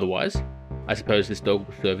 Otherwise, I suppose this dog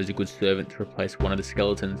will serve as a good servant to replace one of the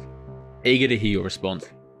skeletons. Eager to hear your response.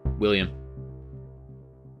 William.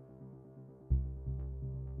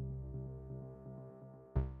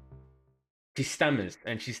 She stammers,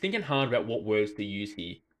 and she's thinking hard about what words to use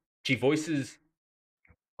here. She voices,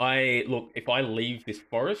 if I leave this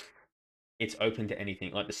forest, it's open to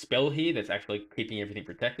anything. Like the spell here that's actually keeping everything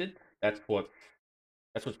protected, that's what's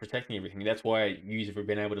protecting everything. That's why you've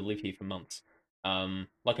been able to live here for months.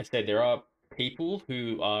 Like I said, there are people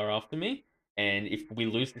who are after me, and if we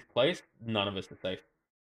lose this place, none of us are safe.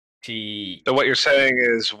 So what you're saying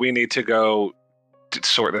is we need to go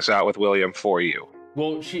sort this out with William for you.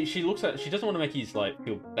 Well, she doesn't want to make you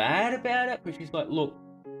feel bad about it, but she's like, look,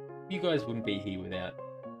 you guys wouldn't be here without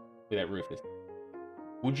Rufus.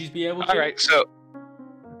 Would you be able to? All right, so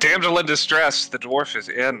damsel in distress. The dwarf is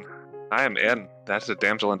in. I am in. That's a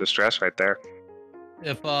damsel in distress right there.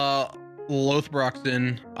 If Lothbrok's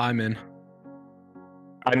in, I'm in.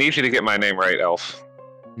 I need you to get my name right, Elf.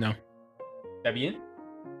 No. Stabby in?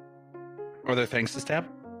 Are there things to stab?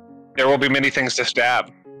 There will be many things to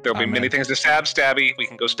stab. There will be I'm many in. things to stab, Stabby. We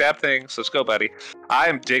can go stab things. Let's go, buddy. I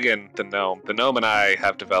am digging the gnome. The gnome and I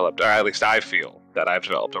have developed, or at least I feel that I've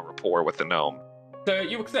developed a rapport with the gnome. So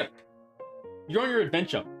you accept. You're on your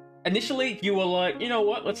adventure. Initially, you were like, you know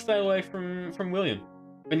what? Let's stay away from William.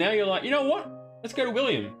 But now you're like, you know what? Let's go to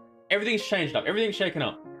William. Everything's changed up. Everything's shaken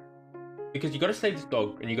up. Because you got to save this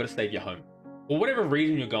dog and you got to save your home. For whatever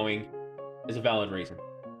reason you're going, is a valid reason.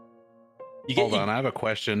 Hold on, I have a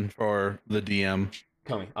question for the DM.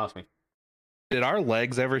 Tell me, ask me. Did our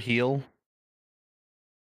legs ever heal?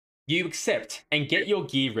 You accept and get your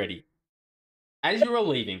gear ready. As you are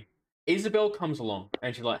leaving, Isabel comes along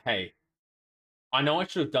and she's like, hey, I know I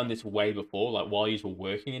should have done this way before, like while you were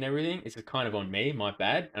working and everything. It's kind of on me, my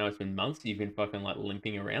bad. I know it's been months, you've been fucking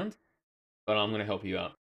limping around, but I'm going to help you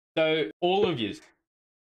out. So all of yous,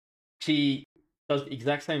 she does the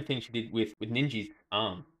exact same thing she did with Ninja's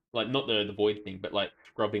arm. Like, not the void thing, but like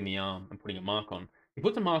scrubbing the arm and putting a mark on. He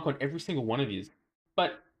puts a mark on every single one of yous.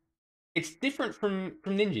 But it's different from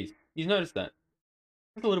Ninja's. You've noticed that.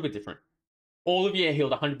 It's a little bit different. All of you are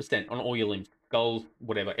healed 100% on all your limbs. Skulls,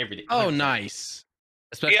 whatever, everything. 100%. Oh, nice.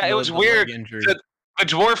 Especially Yeah, it was weird. The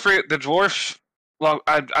dwarf. Well,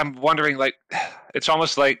 I'm wondering, like, it's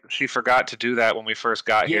almost like she forgot to do that when we first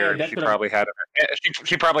got here. She probably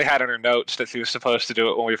had in her notes that she was supposed to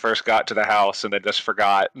do it when we first got to the house, and then just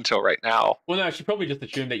forgot until right now. Well, no, she probably just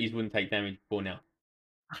assumed that you wouldn't take damage before now.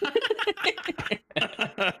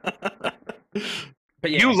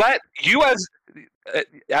 But yeah.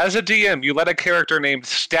 As a DM, you let a character named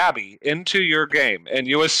Stabby into your game, and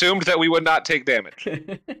you assumed that we would not take damage. True,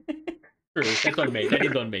 that's on me. That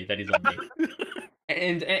is on me.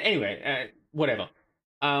 And anyway, whatever.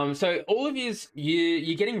 So all of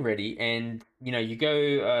you're getting ready, and you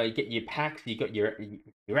go you get your packs, you got your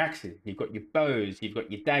axes, you've got your bows, you've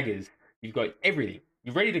got your daggers, you've got everything.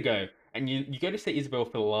 You're ready to go, and you go to see Isabel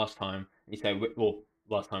for the last time. And you say, well,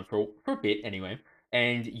 last time for a bit anyway,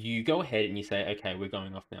 and you go ahead and you say, okay, we're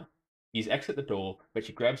going off now. You exit the door, but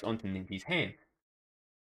she grabs onto Ninji's hand.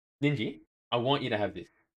 Ninji, I want you to have this,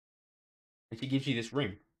 and she gives you this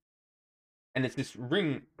ring, and it's this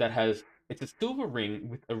ring that has. It's a silver ring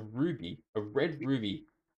with a ruby, a red ruby,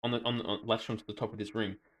 latched onto the top of this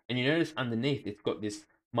ring. And you notice underneath it's got this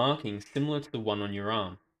marking similar to the one on your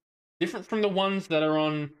arm. Different from the ones that are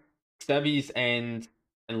on Stabby's and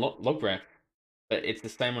Logbrak, but it's the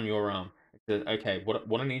same on your arm. It says, okay, what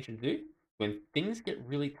I need you to do, when things get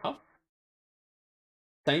really tough,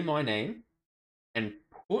 say my name, and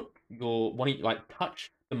put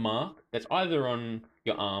touch the mark that's either on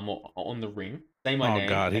your arm or on the ring. Say my name. Oh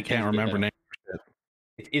God, he can't remember names.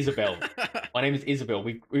 It's Isabel. My name is Isabel.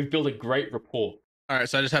 We've built a great rapport. All right,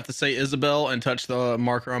 so I just have to say Isabel and touch the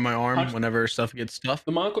marker on my arm whenever stuff gets tough.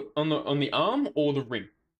 The marker on the arm or the ring.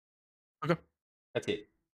 Okay, that's it.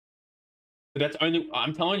 But that's only.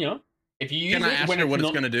 I'm telling you, if you use can I ask her what it's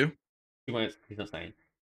gonna do? He's not saying.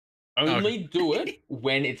 Only do it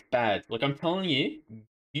when it's bad. Like I'm telling you,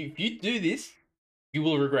 if you do this, you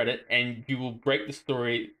will regret it, and you will break the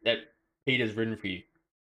story that Peter's written for you.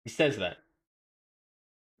 He says that.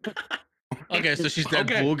 Okay, so she's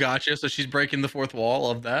Deadpool, gotcha. So she's breaking the fourth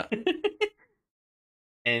wall of that.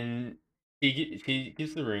 And she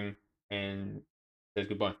gives the ring and says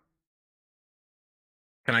goodbye.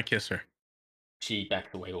 Can I kiss her? She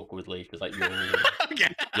backs away awkwardly. She's like, yo.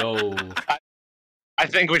 Okay. Yo. I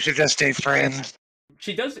think we should just stay friends.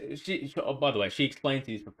 She does. Oh, by the way, she explained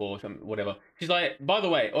to you before, whatever. She's like, by the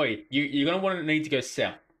way, oi, you're gonna need to go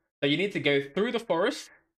south. So you need to go through the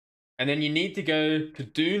forest, and then you need to go to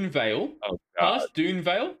Dune Vale, past Dune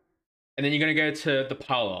Vale, and then you're gonna go to the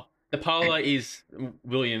parlor. The parlor is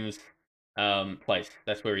William's place.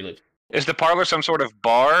 That's where he lives. Is the parlor some sort of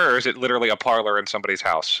bar, or is it literally a parlor in somebody's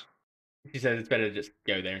house? She says it's better to just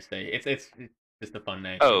go there and stay. It's just a fun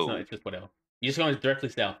name. Oh. It's just whatever. You just go directly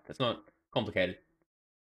south. It's not complicated.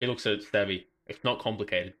 He looks at Stabby. It's not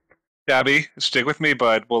complicated. Stabby, stick with me,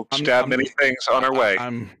 bud. We'll stab many things on our way.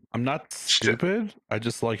 I'm not stupid. I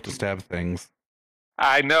just like to stab things.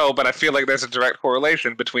 I know, but I feel like there's a direct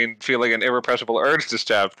correlation between feeling an irrepressible urge to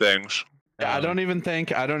stab things. I don't even think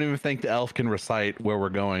the elf can recite where we're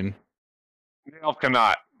going. The elf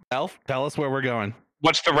cannot. Elf, tell us where we're going.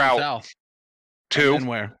 What's the route? South. To? And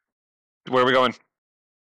where? Where are we going?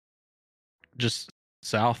 Just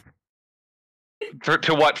south.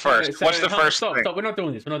 To what first? So, what's the first stop, thing? Stop. We're not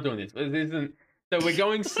doing this. So we're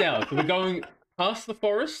going south. We're going past the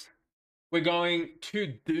forest. We're going to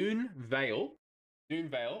Dune Vale. We're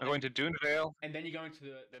going to Dune Vale. And then you're going to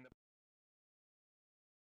the...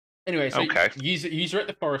 Anyway, so you're at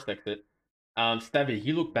the forest exit. Stabby,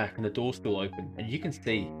 you look back and the door's still open, and you can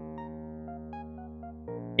see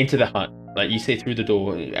into the hut. Like you see through the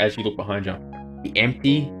door as you look behind you. The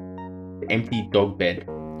empty dog bed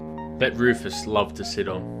that Rufus loved to sit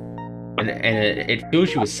on, and it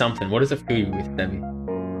fills you with something. What does it fill you with, Stabby?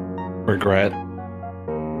 Regret.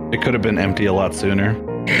 It could have been empty a lot sooner.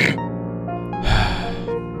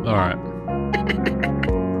 All right.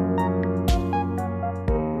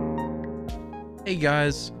 Hey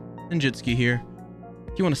guys, Ninjitski here.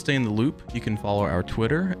 If you want to stay in the loop, you can follow our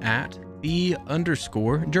Twitter at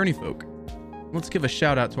 @the_journeyfolk. Let's give a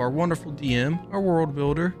shout out to our wonderful DM, our world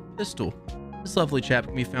builder, Pistol. This lovely chap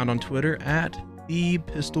can be found on Twitter at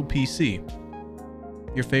 @thepistolpc.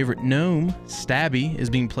 Your favorite gnome, Stabby,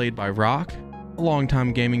 is being played by Rock, a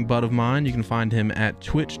longtime gaming bud of mine. You can find him at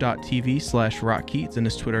twitch.tv/rockkeats and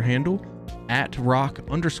his Twitter handle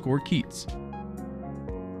 @rock_keats.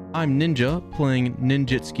 I'm Ninja, playing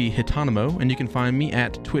Ninjitski Hitanamo, and you can find me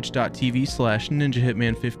at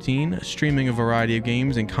twitch.tv/ninjahitman15, streaming a variety of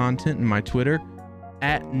games and content in my Twitter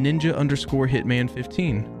at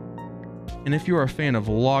ninja_hitman15. And if you are a fan of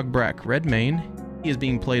Logbrak Redmane, he is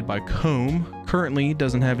being played by Comb, currently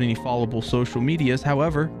doesn't have any followable social medias,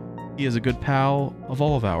 however, he is a good pal of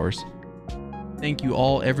all of ours. Thank you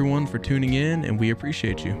all everyone for tuning in, and we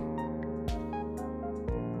appreciate you.